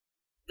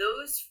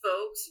 those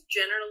folks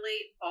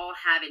generally all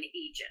have an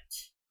agent.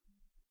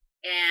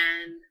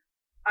 And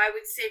I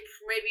would say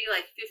maybe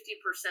like 50%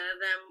 of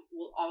them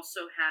will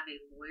also have a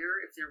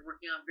lawyer if they're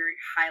working on very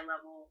high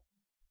level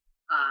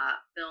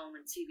film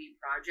and TV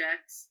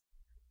projects.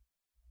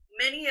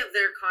 Many of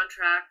their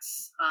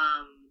contracts,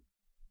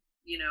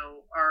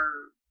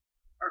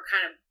 are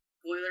kind of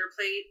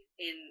boilerplate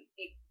in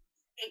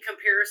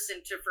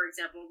comparison to, for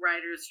example,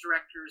 writers,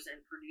 directors,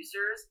 and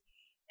producers.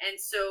 And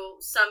so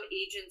some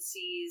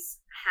agencies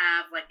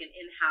have like an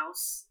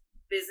in-house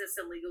business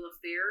and legal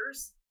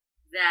affairs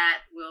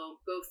that will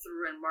go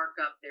through and mark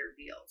up their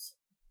deals.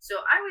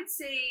 So I would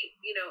say,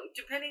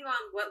 depending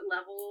on what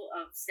level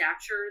of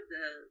stature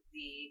the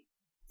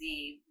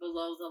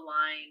below the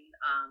line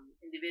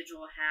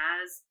individual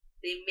has,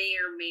 they may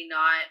or may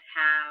not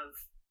have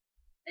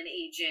an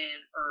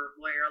agent or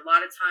lawyer. A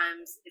lot of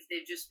times, if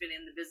they've just been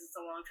in the business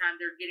a long time,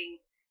 they're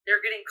getting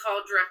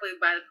called directly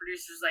by the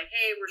producers, like,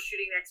 "Hey, we're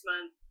shooting next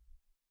month.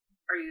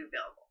 Are you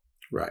available?"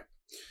 Right.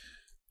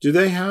 Do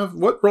they have,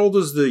 what role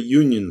does the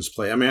unions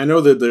play? I mean, I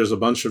know that there's a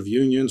bunch of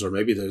unions, or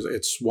maybe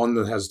it's one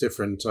that has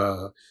different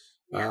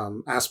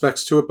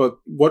aspects to it, but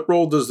what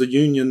role does the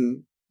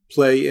union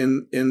play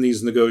in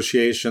these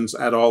negotiations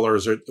at all, or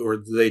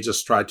do they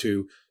just try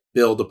to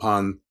build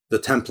upon the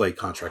template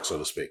contract, so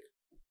to speak?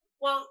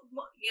 Well,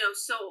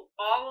 so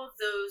all of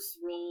those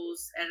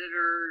roles,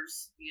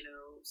 editors,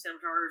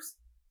 cinematographers,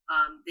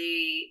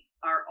 they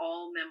are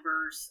all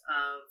members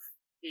of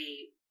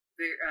a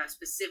very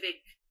specific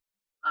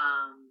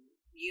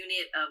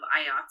unit of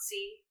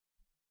IATSE,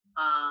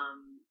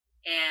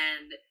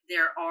 and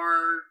there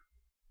are,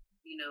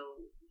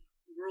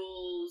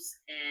 rules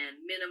and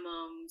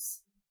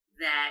minimums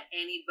that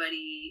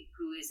anybody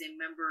who is a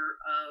member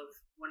of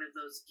one of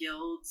those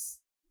guilds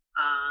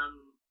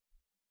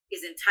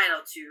is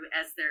entitled to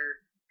as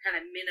their kind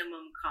of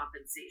minimum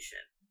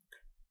compensation.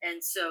 And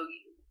so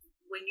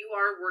when you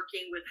are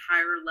working with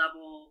higher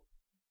level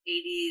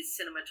 80s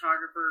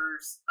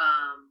cinematographers,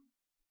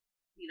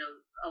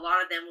 a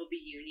lot of them will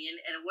be union.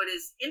 And what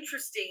is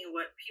interesting and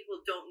what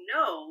people don't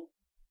know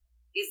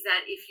is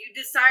that if you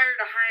desire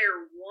to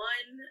hire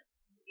one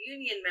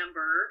union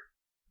member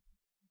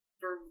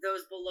for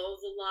those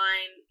below the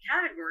line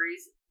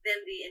categories,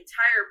 then the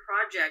entire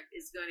project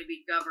is going to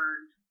be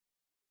governed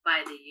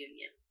by the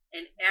union,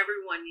 and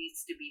everyone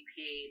needs to be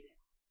paid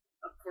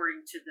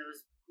according to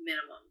those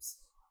minimums.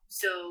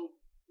 So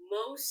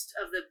most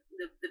of the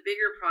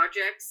bigger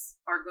projects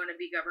are going to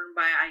be governed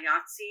by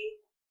IATSE,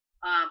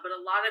 but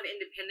a lot of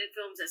independent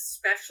films,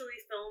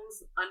 especially films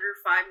under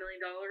 $5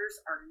 million,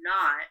 are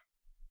not.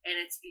 And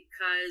it's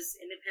because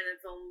independent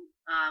film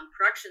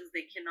productions,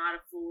 they cannot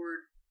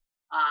afford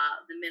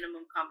the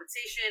minimum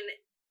compensation,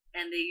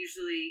 and they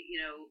usually,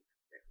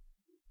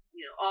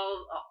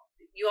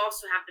 you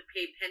also have to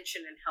pay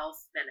pension and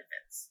health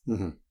benefits.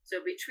 Mm-hmm.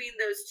 So between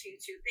those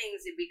two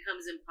things, it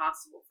becomes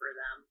impossible for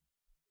them.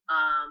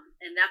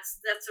 And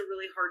that's a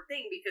really hard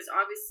thing, because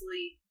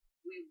obviously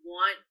we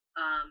want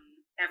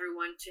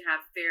everyone to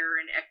have fair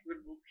and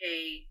equitable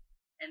pay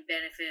and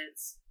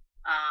benefits,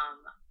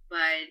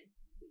 but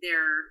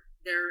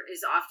there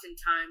is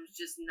oftentimes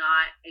just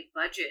not a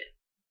budget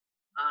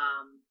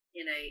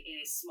in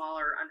a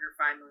smaller under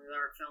 $5 million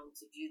film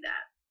to do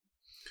that.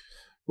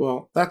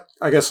 Well, that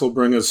I guess will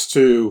bring us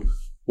to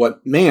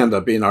what may end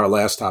up being our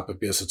last topic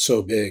because it's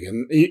so big.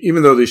 And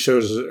even though these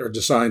shows are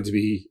designed to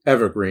be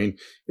evergreen,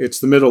 it's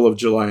the middle of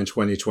July in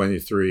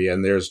 2023,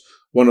 and there's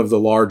one of the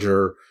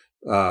larger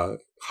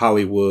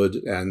Hollywood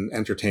and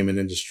entertainment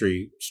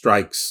industry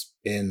strikes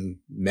in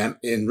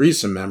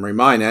recent memory,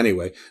 mine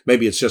anyway.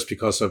 Maybe it's just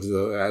because of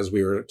as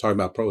we were talking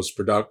about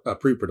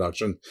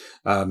pre-production,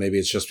 maybe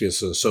it's just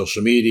because of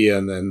social media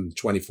and then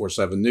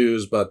 24/7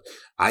 news, but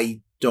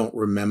I don't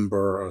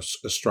remember a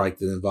strike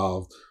that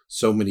involved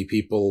so many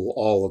people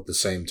all at the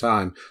same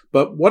time.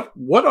 But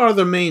what are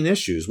the main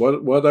issues?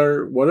 What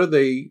are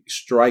they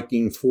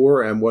striking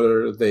for, and what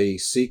are they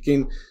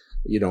seeking?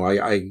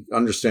 I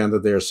understand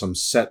that there's some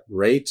set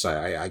rates.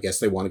 I guess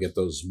they want to get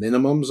those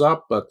minimums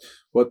up, but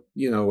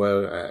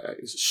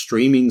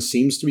streaming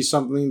seems to be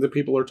something that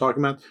people are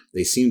talking about.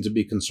 They seem to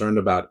be concerned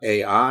about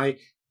AI.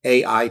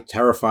 AI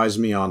terrifies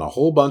me on a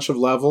whole bunch of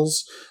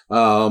levels,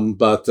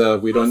 but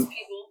we don't.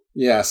 People,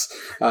 yes,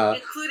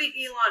 including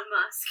Elon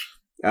Musk.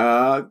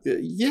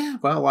 Yeah.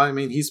 Well, I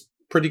mean, he's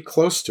pretty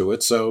close to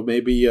it, so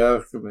maybe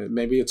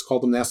it's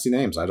called them nasty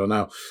names. I don't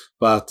know,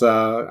 but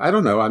I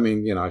don't know. I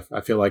mean,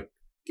 I feel like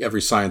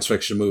every science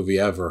fiction movie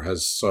ever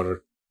has sort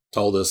of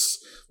told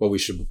us what we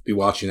should be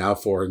watching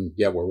out for, and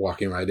yet we're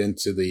walking right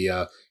into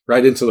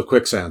the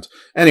quicksand.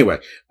 Anyway,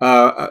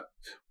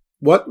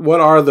 what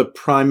are the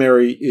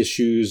primary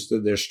issues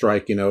that they're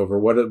striking over?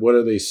 What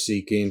are they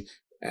seeking?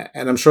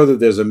 And I'm sure that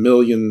there's a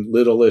million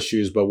little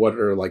issues, but what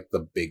are like the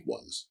big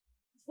ones?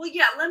 Well,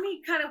 yeah, let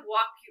me kind of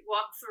walk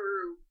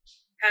through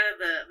kind of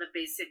the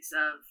basics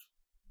of.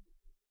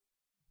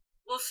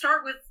 We'll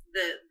start with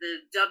the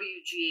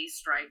WGA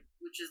strike,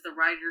 which is the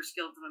Writers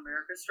Guild of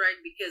America strike,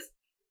 because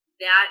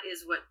that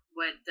is what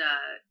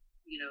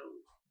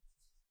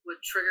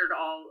triggered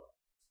all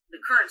the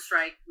current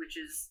strike, which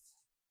is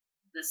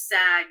the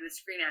SAG, the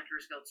Screen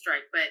Actors Guild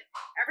strike. But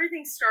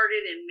everything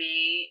started in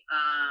May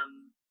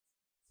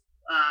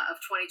of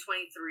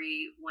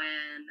 2023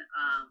 when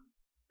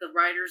the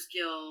Writers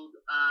Guild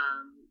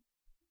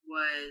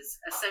was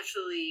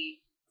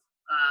essentially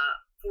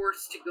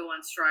forced to go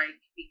on strike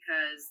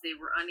because they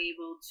were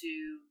unable to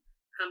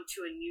come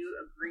to a new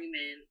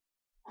agreement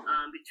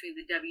between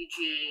the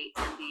WGA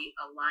and the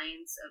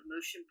Alliance of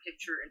Motion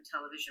Picture and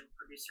Television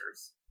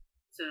Producers.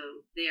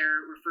 So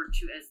they're referred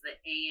to as the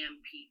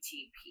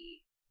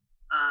AMPTP,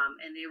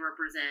 and they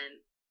represent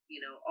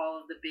all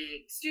of the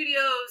big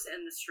studios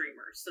and the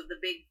streamers. So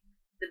the big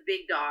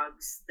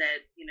dogs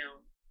that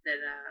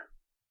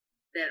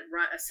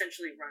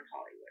essentially run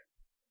Hollywood.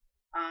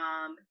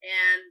 And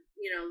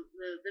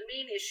the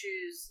main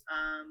issues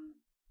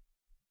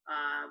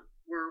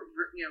were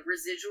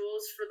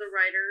residuals for the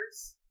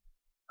writers,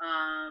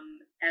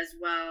 as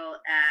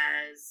well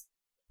as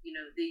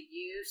the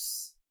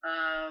use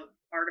of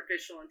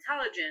artificial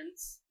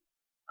intelligence,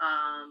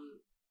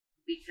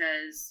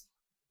 because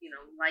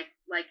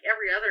like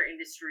every other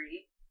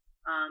industry,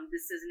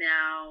 this is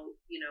now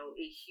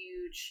a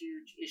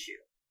huge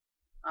issue.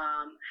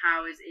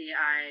 How is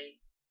AI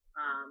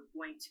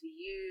going to be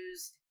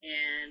used?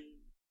 And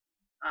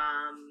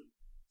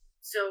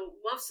so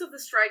most of the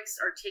strikes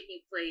are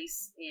taking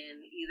place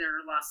in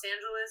either Los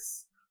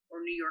Angeles or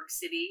New York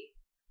City.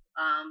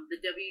 The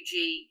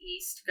WGA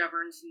East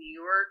governs New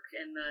York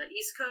and the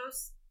East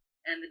Coast,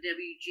 and the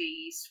WGA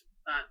East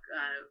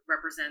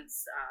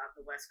represents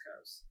the West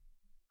Coast.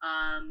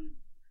 And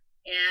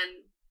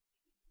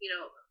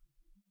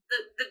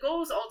the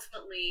goals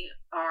ultimately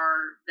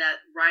are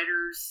that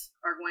writers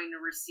are going to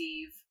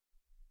receive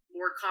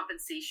more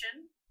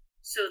compensation.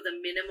 So the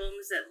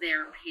minimums that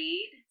they're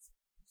paid,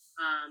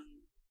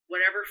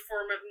 whatever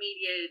form of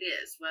media it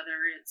is,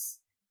 whether it's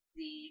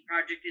the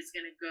project is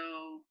going to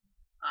go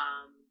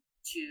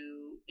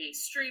to a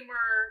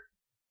streamer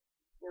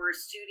or a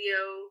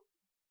studio,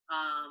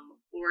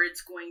 or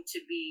it's going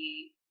to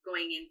be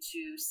going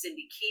into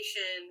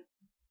syndication,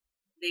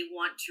 they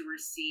want to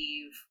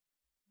receive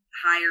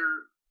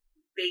higher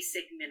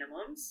basic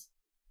minimums.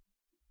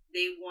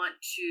 They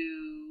want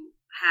to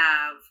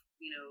have,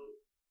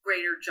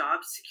 greater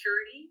job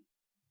security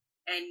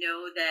and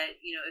know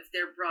that, if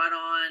they're brought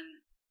on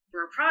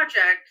for a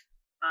project,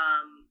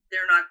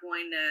 they're not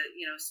going to,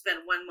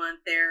 spend 1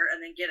 month there and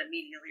then get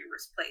immediately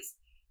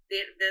replaced.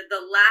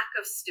 The lack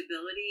of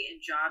stability and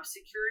job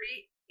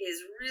security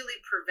is really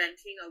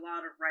preventing a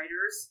lot of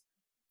writers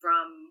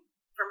from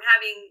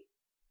having,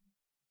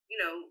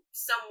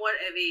 somewhat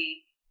of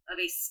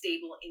a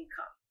stable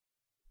income.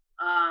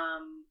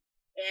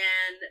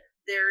 And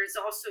there is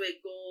also a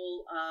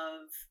goal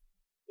of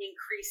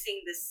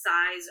increasing the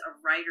size of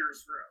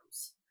writers'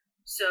 rooms.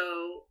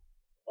 So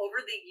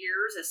over the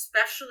years,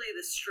 especially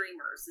the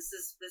streamers, this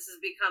has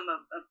become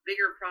a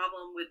bigger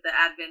problem with the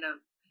advent of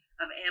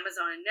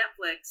Amazon and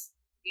Netflix.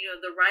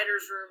 The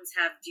writers' rooms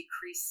have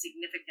decreased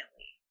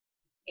significantly.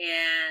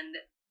 And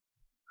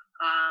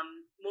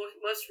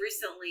most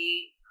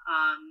recently,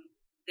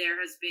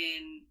 there has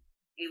been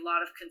a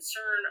lot of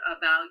concern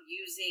about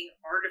using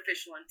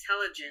artificial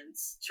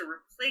intelligence to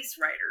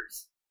replace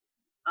writers.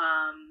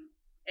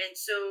 And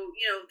so,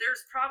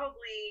 there's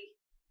probably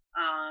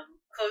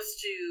close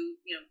to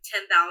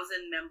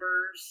 10,000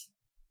 members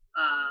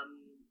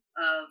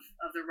of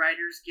the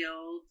Writers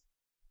Guild,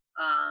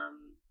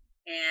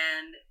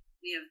 and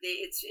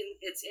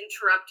it's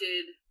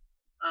interrupted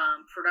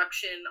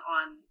production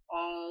on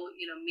all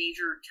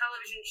major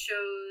television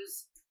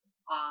shows,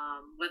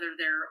 whether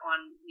they're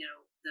on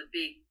the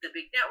big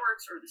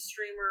networks or the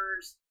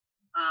streamers.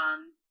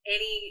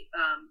 Any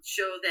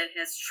show that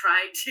has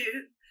tried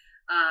to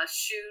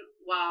shoot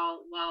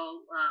while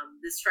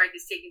the strike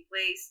is taking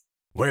place.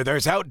 Where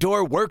there's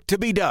outdoor work to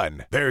be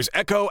done, there's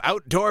Echo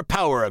Outdoor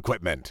Power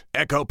Equipment.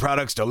 Echo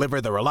products deliver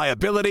the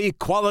reliability,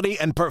 quality,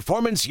 and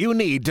performance you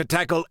need to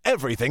tackle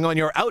everything on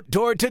your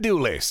outdoor to-do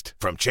list.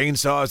 From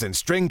chainsaws and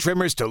string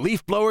trimmers to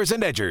leaf blowers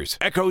and edgers,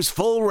 Echo's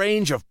full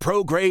range of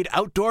pro-grade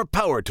outdoor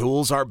power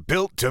tools are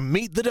built to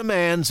meet the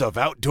demands of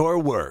outdoor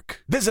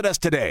work. Visit us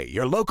today,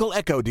 your local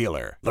Echo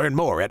dealer. Learn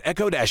more at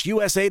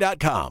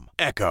echo-usa.com.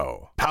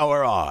 Echo.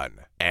 Power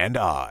on and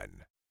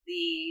on.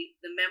 The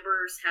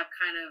members have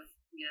kind of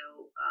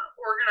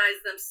organize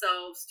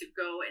themselves to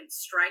go and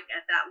strike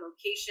at that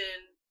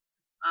location,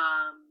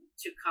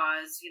 to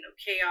cause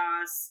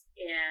chaos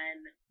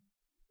and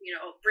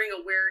bring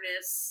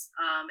awareness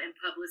and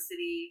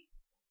publicity,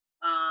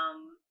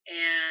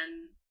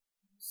 and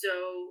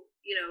so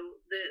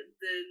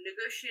the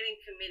negotiating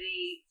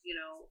committee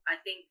I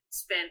think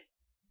spent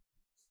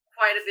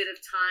quite a bit of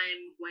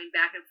time going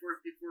back and forth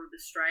before the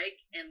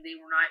strike, and they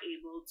were not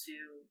able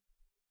to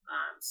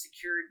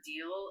secure a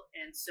deal,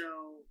 and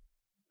so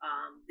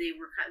the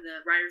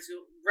writers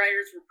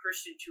were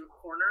pushed into a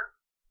corner.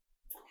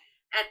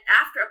 And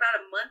after about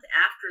a month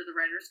after the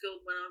Writers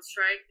Guild went on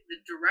strike, the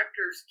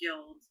Directors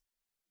Guild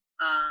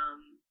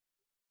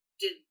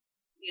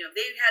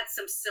they had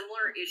some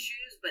similar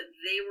issues, but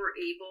they were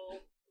able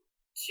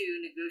to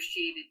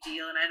negotiate a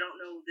deal. And I don't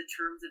know the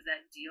terms of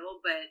that deal,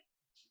 but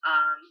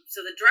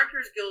so the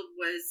Directors Guild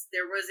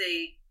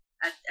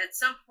at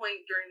some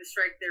point during the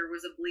strike, there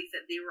was a belief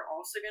that they were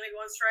also going to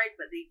go on strike,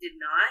 but they did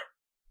not.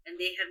 And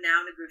they have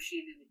now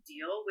negotiated a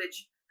deal,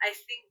 which I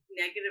think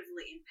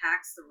negatively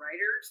impacts the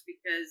writers,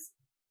 because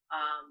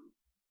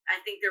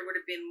I think there would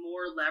have been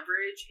more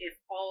leverage if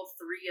all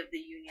three of the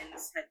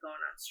unions had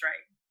gone on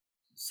strike.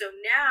 So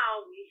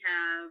now we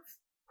have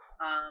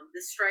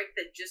the strike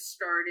that just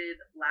started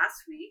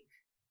last week,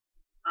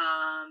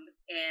 and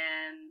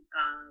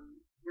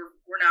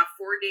we're now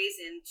 4 days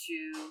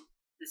into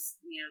this,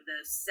 the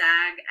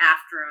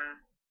SAG-AFTRA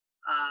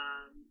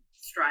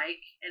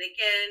strike, and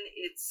again,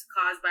 it's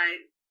caused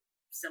by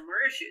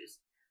similar issues: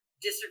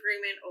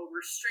 disagreement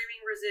over streaming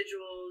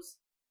residuals,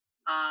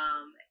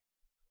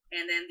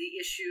 and then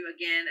the issue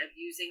again of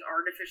using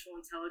artificial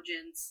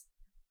intelligence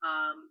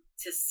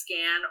to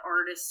scan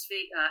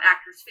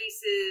actors'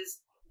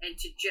 faces and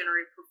to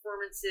generate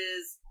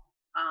performances.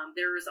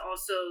 There was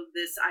also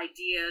this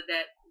idea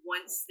that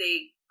once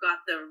they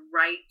got the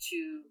right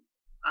to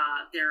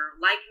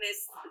their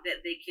likeness,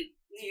 that they could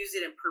use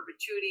it in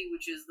perpetuity,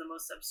 which is the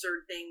most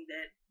absurd thing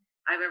that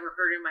I've ever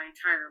heard in my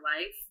entire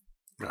life.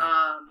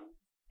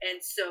 And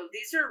so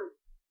these are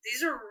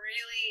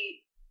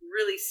really,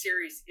 really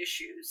serious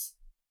issues.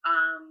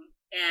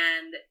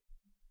 And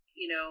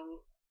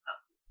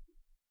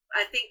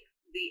I think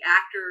the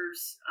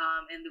actors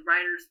and the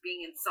writers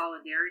being in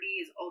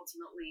solidarity is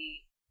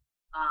ultimately,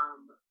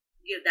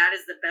 that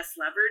is the best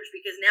leverage,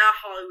 because now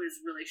Hollywood is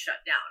really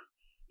shut down.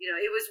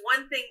 It was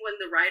one thing when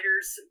the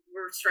writers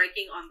were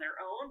striking on their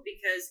own,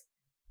 because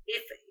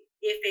if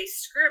a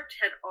script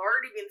had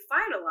already been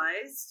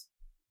finalized,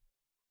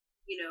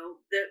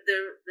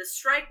 the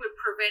strike would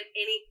prevent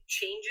any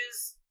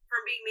changes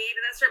from being made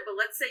in that script. But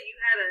let's say you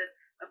had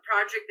a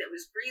project that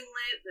was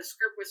greenlit, the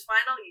script was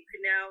final, you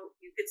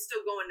could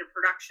still go into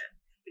production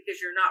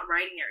because you're not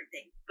writing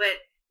everything. But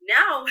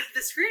now with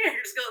the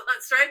screenwriters go on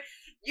strike,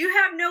 you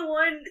have no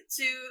one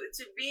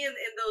to be in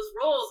those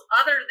roles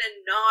other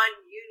than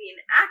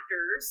non-union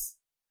actors.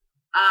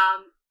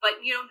 But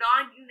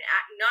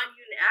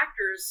non-union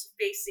actors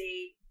face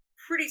a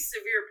pretty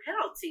severe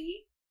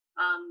penalty.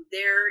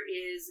 There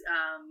is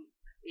a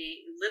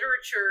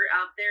literature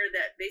out there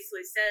that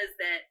basically says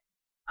that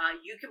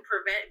you can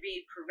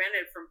be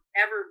prevented from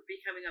ever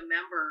becoming a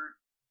member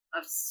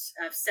of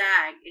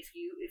SAG if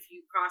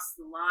you cross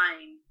the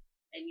line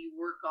and you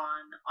work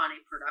on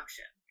a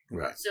production.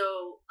 Right.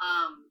 So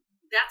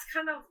that's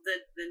kind of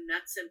the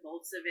nuts and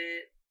bolts of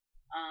it.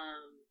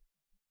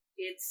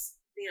 It's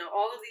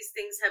all of these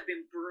things have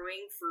been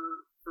brewing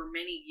for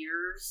many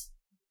years,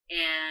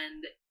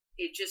 and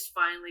it just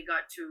finally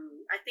got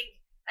to, I think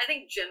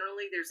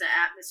generally there's an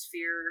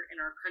atmosphere in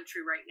our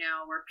country right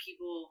now where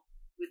people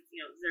with,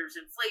 there's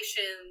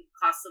inflation,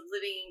 cost of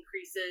living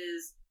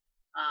increases,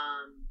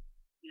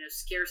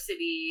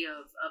 scarcity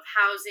of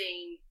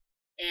housing,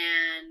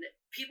 and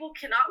people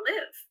cannot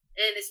live.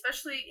 And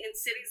especially in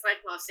cities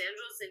like Los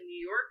Angeles and New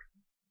York,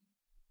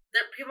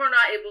 that people are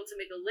not able to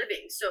make a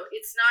living. So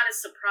it's not a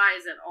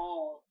surprise at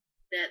all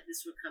that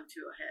this would come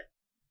to a head.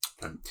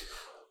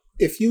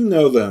 If you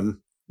know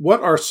them,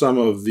 what are some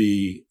of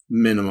the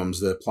minimums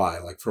that apply,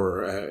 like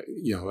for a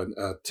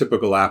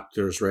typical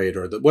actor's rate,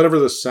 or whatever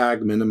the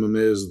SAG minimum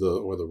is,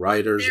 or the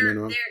writer's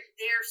minimum?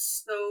 They're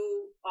so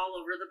all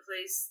over the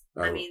place.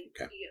 Oh, I mean,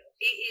 okay.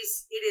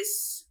 it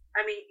is.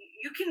 I mean,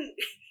 you can,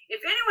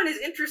 if anyone is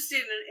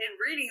interested in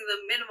reading the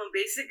minimum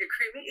basic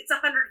agreement, it's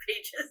 100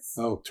 pages.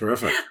 Oh,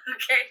 terrific.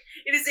 Okay,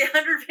 it is a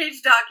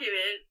 100-page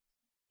document,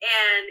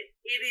 and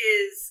it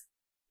is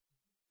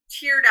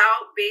tiered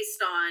out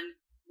based on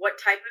what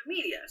type of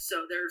media.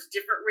 So there's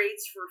different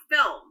rates for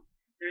film.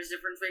 There's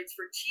different rates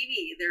for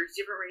TV. There's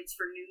different rates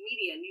for new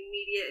media. New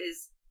media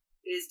is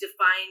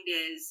defined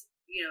as,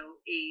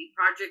 a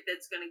project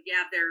that's going to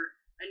get their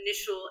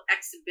initial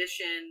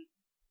exhibition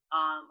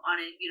on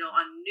a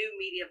new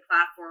media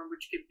platform,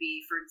 which could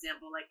be, for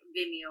example, like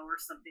Vimeo or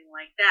something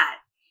like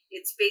that.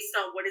 It's based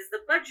on what is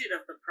the budget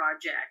of the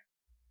project.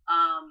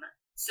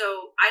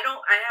 So I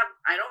don't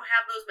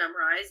have those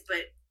memorized,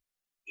 but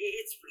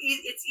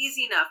it's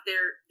easy enough.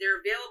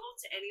 They're available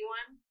to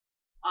anyone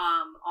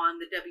on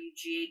the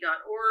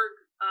WGA.org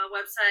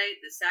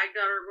website, the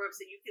SAG.org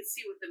website. You can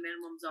see what the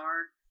minimums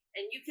are,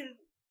 and you can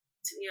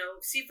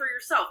see for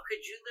yourself.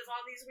 Could you live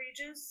on these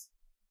wages?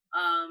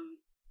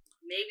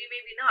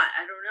 Maybe not.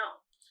 I don't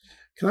know.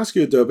 Can I ask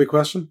you a Adobe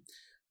question?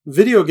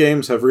 Video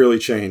games have really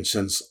changed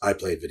since I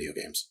played video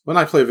games. When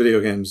I played video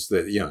games,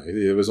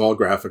 it was all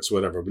graphics,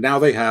 whatever. But now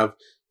they have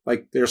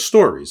their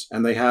stories,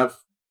 and they have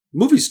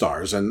movie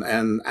stars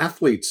and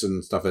athletes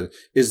and stuff.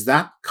 Is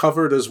that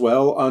covered as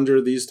well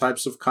under these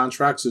types of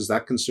contracts? Is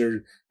that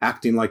considered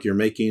acting like you're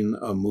making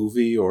a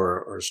movie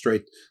or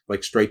straight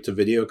to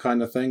video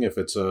kind of thing? If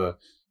it's I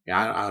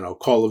don't know,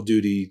 Call of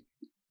Duty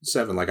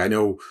 7, I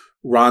know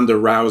Ronda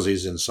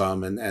Rousey's in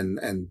some,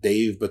 and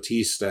Dave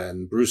Bautista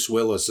and Bruce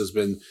Willis has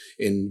been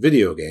in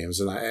video games.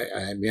 And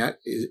I mean,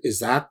 is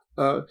that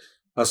a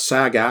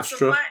SAG-AFTRA?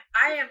 So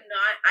I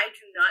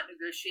do not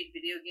negotiate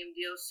video game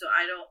deals, so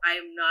I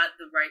am not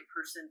the right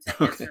person to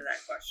answer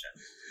that question.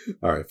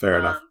 All right, fair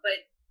enough.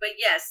 But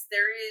yes,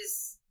 there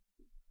is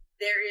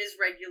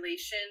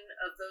regulation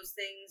of those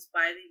things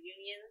by the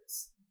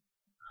unions.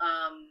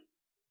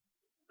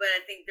 But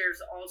I think there's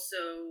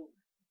also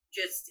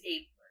just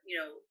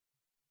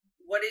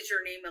what is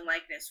your name and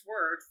likeness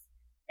worth?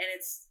 And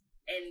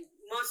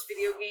most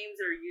video games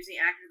that are using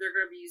actors, they're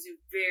going to be using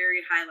very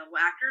high level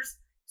actors.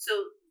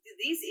 So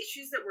these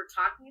issues that we're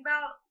talking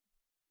about,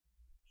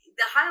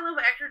 the high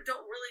level actors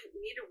don't really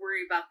need to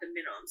worry about the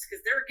minimums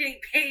because they're getting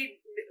paid,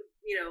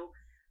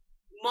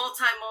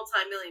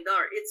 multi-million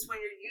dollar. It's when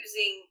you're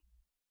using,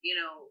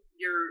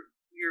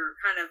 your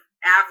kind of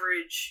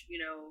average,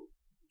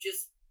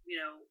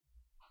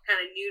 kind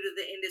of new to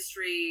the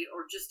industry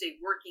or just a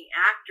working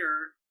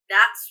actor.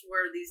 That's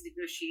where these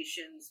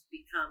negotiations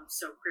become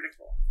so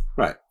critical.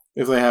 Right.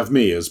 If they have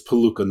me as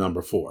Palooka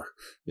number 4,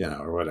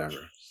 or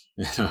whatever.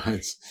 It's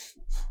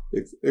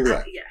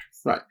exactly. Yes.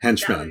 Right.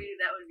 Henchman.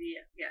 That would be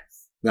it.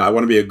 Yes. No, I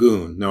want to be a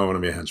goon. No, I want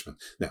to be a henchman.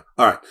 No.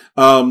 All right.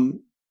 All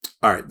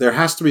right. There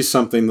has to be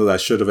something that I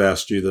should have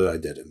asked you that I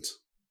didn't.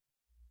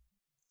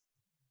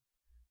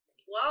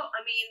 Well, I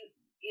mean,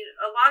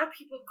 a lot of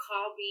people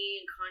call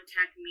me and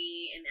contact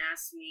me and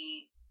ask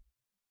me,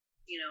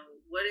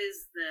 what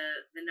is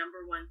the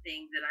number one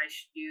thing that I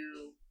should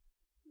do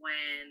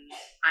when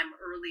I'm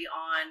early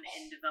on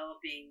in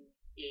developing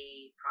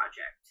a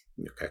project?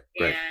 Okay,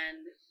 great.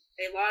 And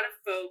a lot of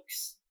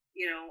folks,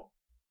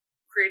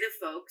 creative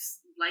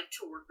folks like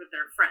to work with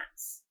their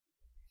friends.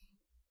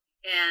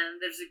 And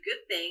there's a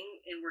good thing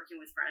in working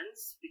with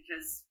friends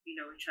because you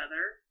know each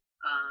other.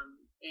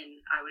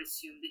 And I would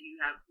assume that you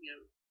have,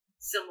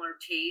 similar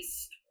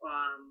taste.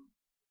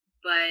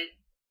 But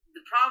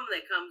the problem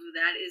that comes with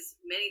that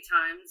is many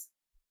times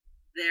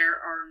there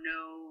are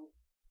no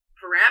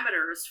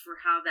parameters for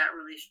how that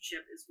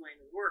relationship is going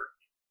to work.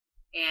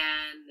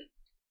 And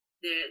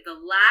the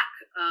lack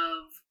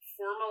of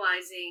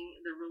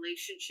formalizing the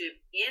relationship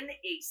in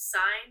a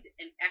signed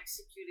and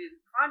executed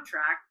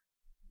contract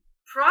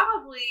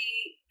probably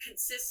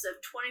consists of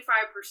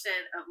 25%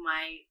 of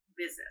my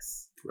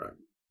business. Right.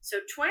 So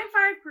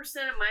 25%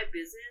 of my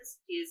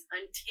business is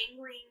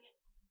untangling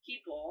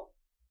people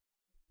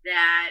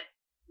that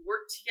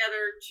work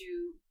together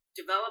to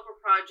develop a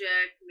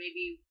project.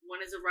 Maybe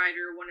one is a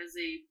writer, one is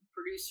a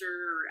producer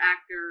or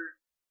actor,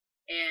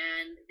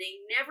 and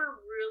they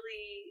never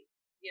really,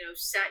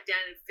 sat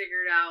down and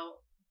figured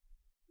out,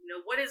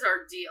 what is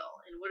our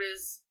deal and what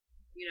is,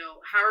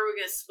 how are we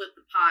going to split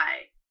the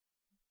pie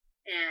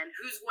and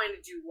who's going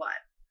to do what?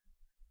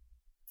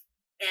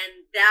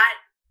 And that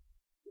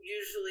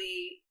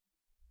usually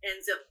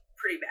ends up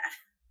pretty bad.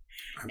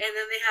 And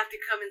then they have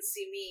to come and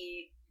see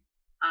me,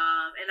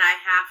 and I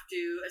have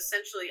to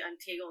essentially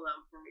untangle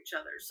them from each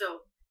other.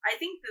 So I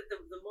think that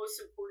the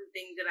most important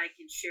thing that I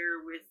can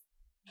share with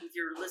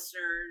your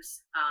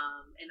listeners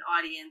and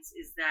audience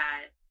is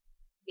that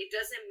it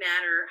doesn't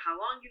matter how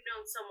long you've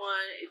known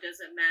someone. It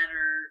doesn't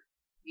matter,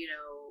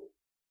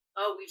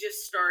 we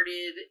just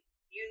started.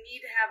 You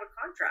need to have a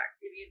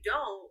contract. If you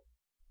don't,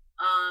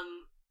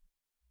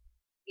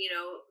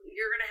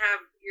 you're gonna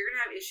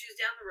have issues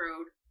down the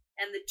road.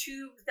 and the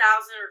 $2,000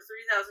 or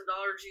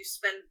 $3,000 you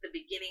spend at the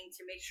beginning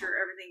to make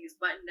sure everything is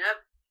buttoned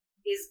up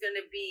is going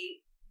to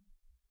be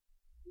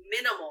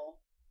minimal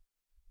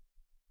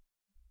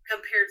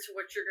compared to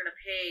what you're going to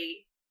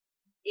pay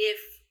if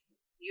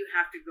you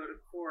have to go to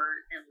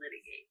court and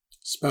litigate.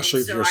 Especially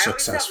if you're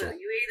successful.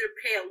 You either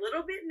pay a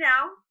little bit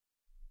now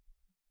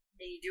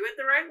and you do it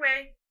the right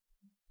way,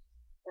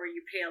 or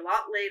you pay a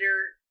lot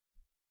later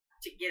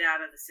to get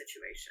out of the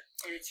situation.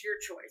 And it's your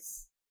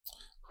choice.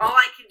 All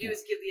I can do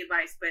is give the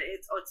advice, but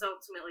it's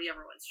ultimately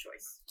everyone's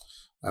choice.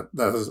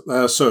 That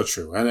is so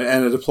true. And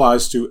it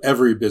applies to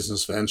every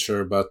business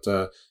venture. But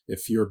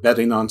if you're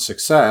betting on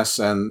success,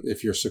 and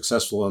if you're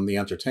successful in the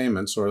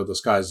entertainment, sort of the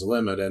sky's the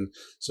limit. And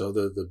so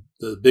the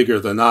bigger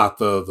the knot,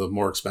 the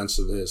more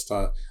expensive it is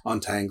to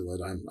untangle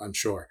it, I'm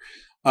sure.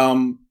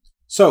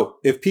 So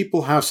if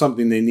people have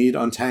something they need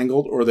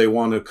untangled, or they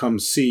want to come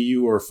see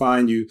you or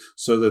find you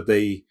so that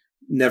they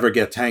never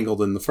get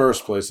tangled in the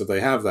first place, if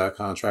they have that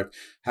contract,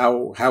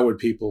 how would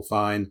people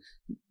find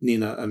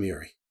Nina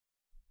Ameri?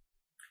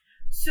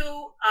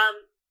 So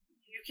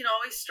you can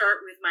always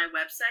start with my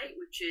website,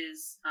 which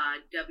is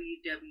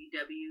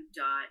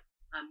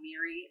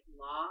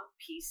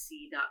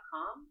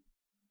www.ameriilawpc.com.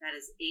 That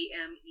is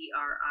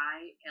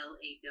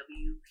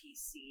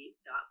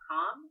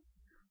AMERILAWPC.com.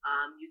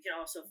 You can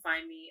also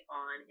find me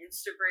on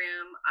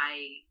Instagram.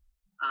 I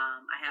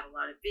have a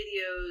lot of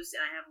videos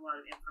and I have a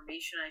lot of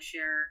information I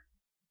share.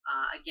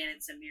 Again,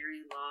 it's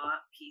Ameri Law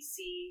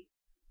PC.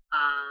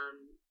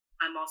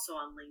 I'm also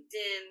on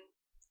LinkedIn,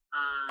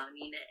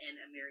 Nina and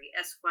Ameri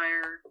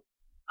Esquire.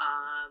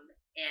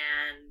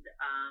 And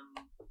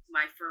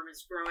my firm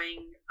is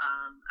growing.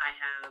 I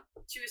have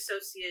 2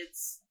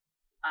 associates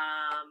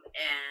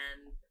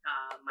and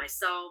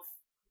myself.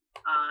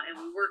 And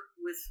we work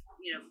with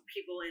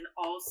people in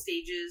all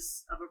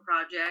stages of a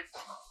project.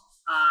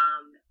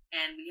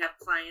 And we have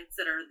clients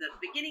that are the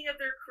beginning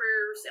of their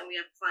careers, and we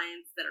have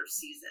clients that are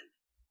seasoned.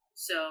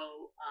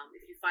 So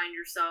if you find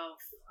yourself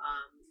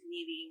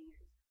needing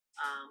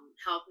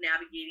help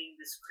navigating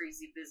this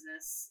crazy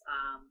business,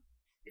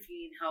 if you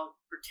need help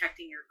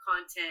protecting your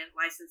content,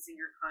 licensing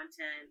your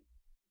content,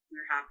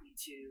 we're happy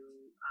to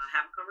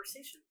have a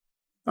conversation.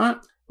 All right.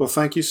 Well,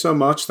 thank you so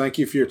much. Thank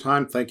you for your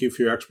time. Thank you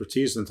for your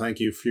expertise. And thank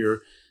you for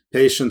your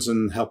patience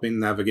in helping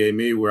navigate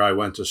me where I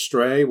went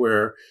astray,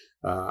 where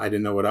I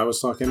didn't know what I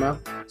was talking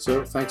about.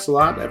 So thanks a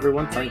lot,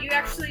 everyone. You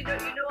actually know, you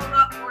know a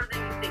lot more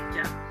than you think,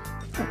 Jeff.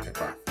 Okay,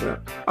 well, yeah,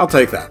 I'll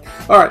take that.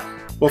 All right.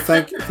 Well,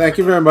 thank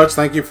you very much.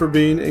 Thank you for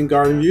being in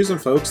Garden Views.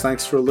 And folks,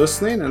 thanks for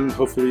listening. And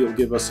hopefully you'll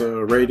give us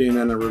a rating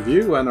and a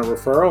review and a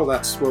referral.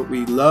 That's what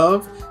we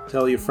love.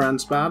 Tell your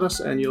friends about us,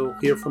 and you'll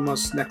hear from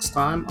us next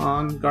time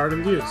on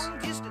Garden Views.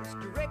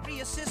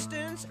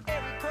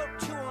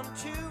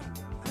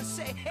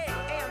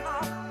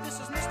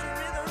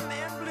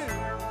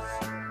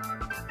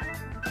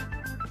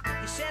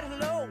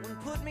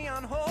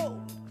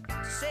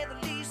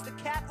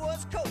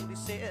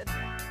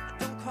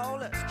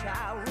 Call us,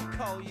 child, we'll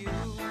call you.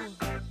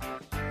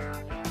 I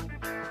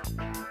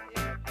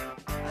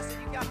said,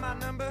 you got my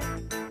number?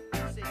 I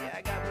said, yeah,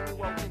 I got when you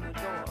walked in the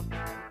door.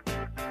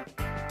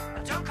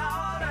 Don't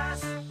call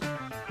us.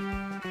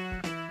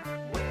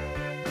 We'll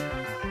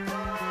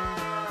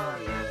call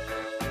you.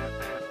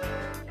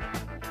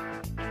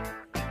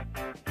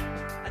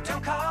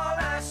 Don't call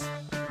us.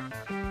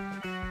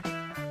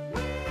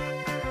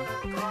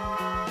 We'll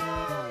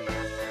call you.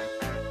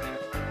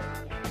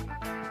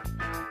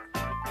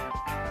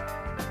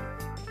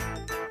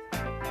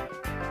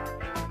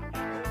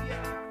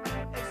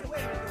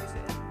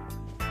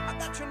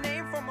 Your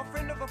name from a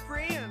friend of a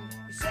friend.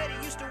 He said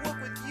he used to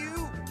work with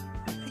you.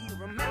 You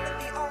remember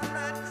the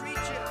all-night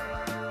creature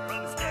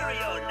from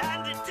Stereo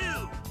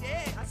 92?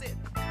 Yeah, I said,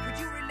 could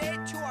you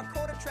relate to our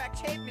quarter-track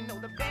tape? You know,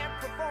 the band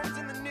performs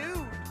in the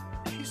nude.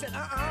 He said,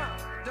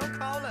 don't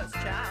call us,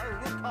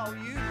 child, we'll call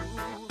you.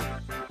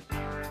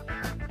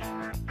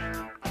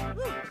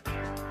 Woo.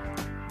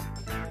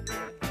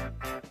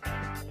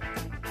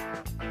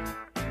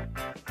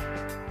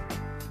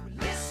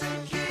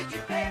 Listen, kid,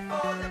 you pay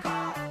for the call.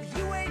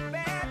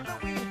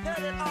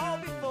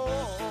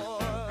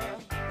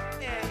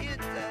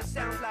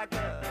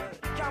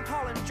 John,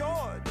 Paul, and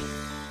George.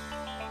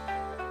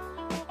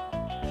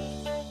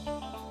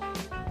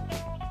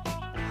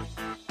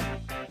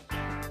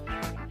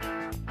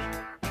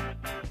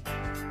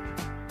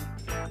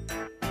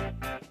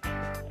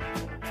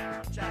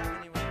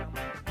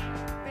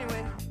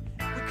 Anyway,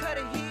 we cut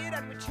a hit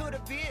and we chewed a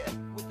bit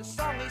with the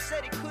song he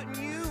said he couldn't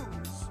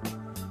use.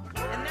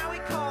 And now he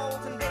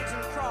calls and begs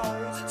and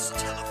crawls. It's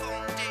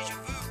telephone deja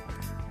vu.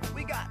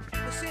 We got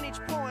percentage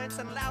points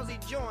and lousy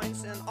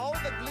joints and all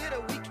the glitter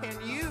we can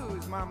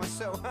use, mama.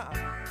 So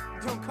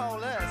don't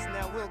call us,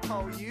 now we'll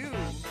call you.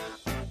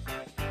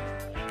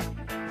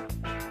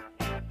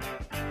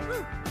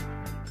 Woo.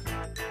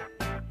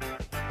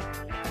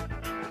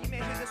 You may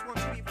hear this one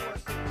too before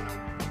us.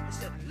 It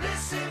said,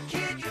 listen,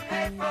 kid, you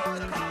pay for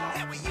the call.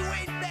 Yeah, well, you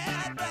ain't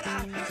bad, but I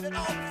heard it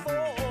all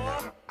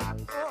before.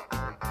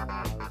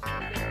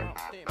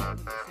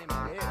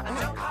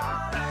 Don't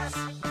call us.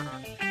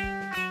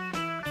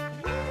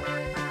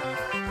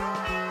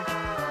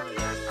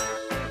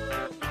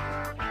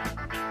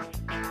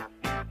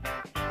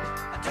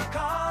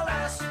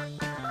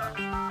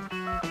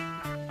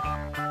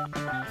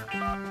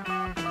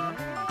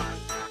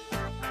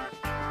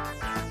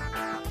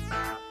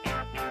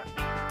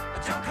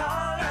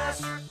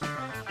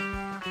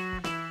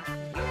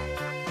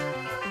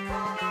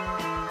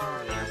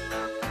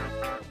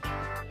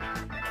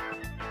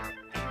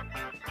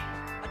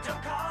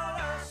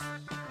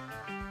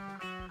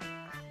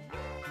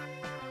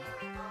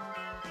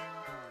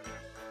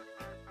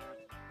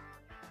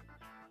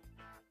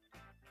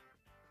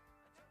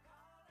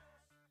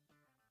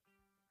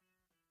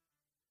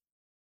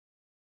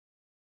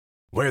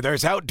 Where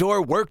there's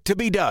outdoor work to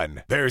be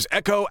done, there's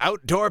Echo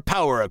Outdoor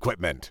Power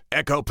Equipment.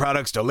 Echo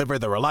products deliver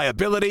the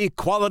reliability,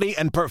 quality,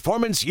 and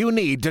performance you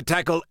need to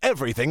tackle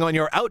everything on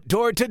your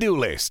outdoor to-do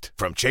list.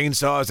 From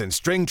chainsaws and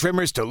string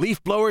trimmers to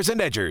leaf blowers and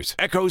edgers,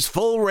 Echo's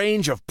full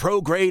range of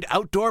pro-grade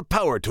outdoor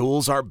power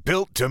tools are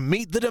built to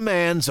meet the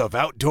demands of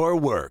outdoor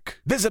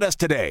work. Visit us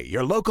today,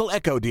 your local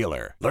Echo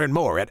dealer. Learn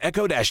more at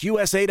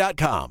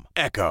echo-usa.com.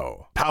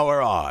 Echo.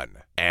 Power on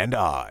and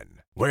on.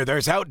 Where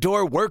there's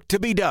outdoor work to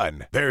be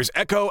done, there's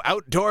Echo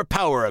Outdoor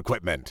Power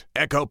Equipment.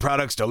 Echo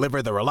products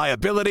deliver the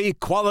reliability,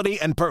 quality,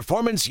 and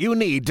performance you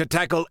need to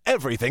tackle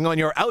everything on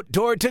your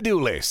outdoor to-do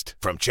list.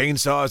 From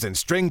chainsaws and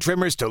string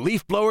trimmers to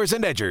leaf blowers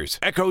and edgers,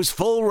 Echo's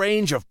full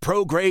range of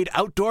pro-grade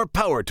outdoor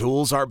power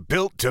tools are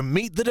built to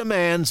meet the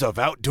demands of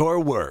outdoor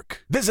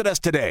work. Visit us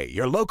today,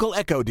 your local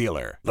Echo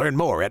dealer. Learn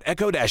more at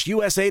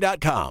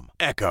echo-usa.com.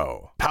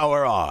 Echo.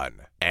 Power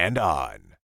on and on.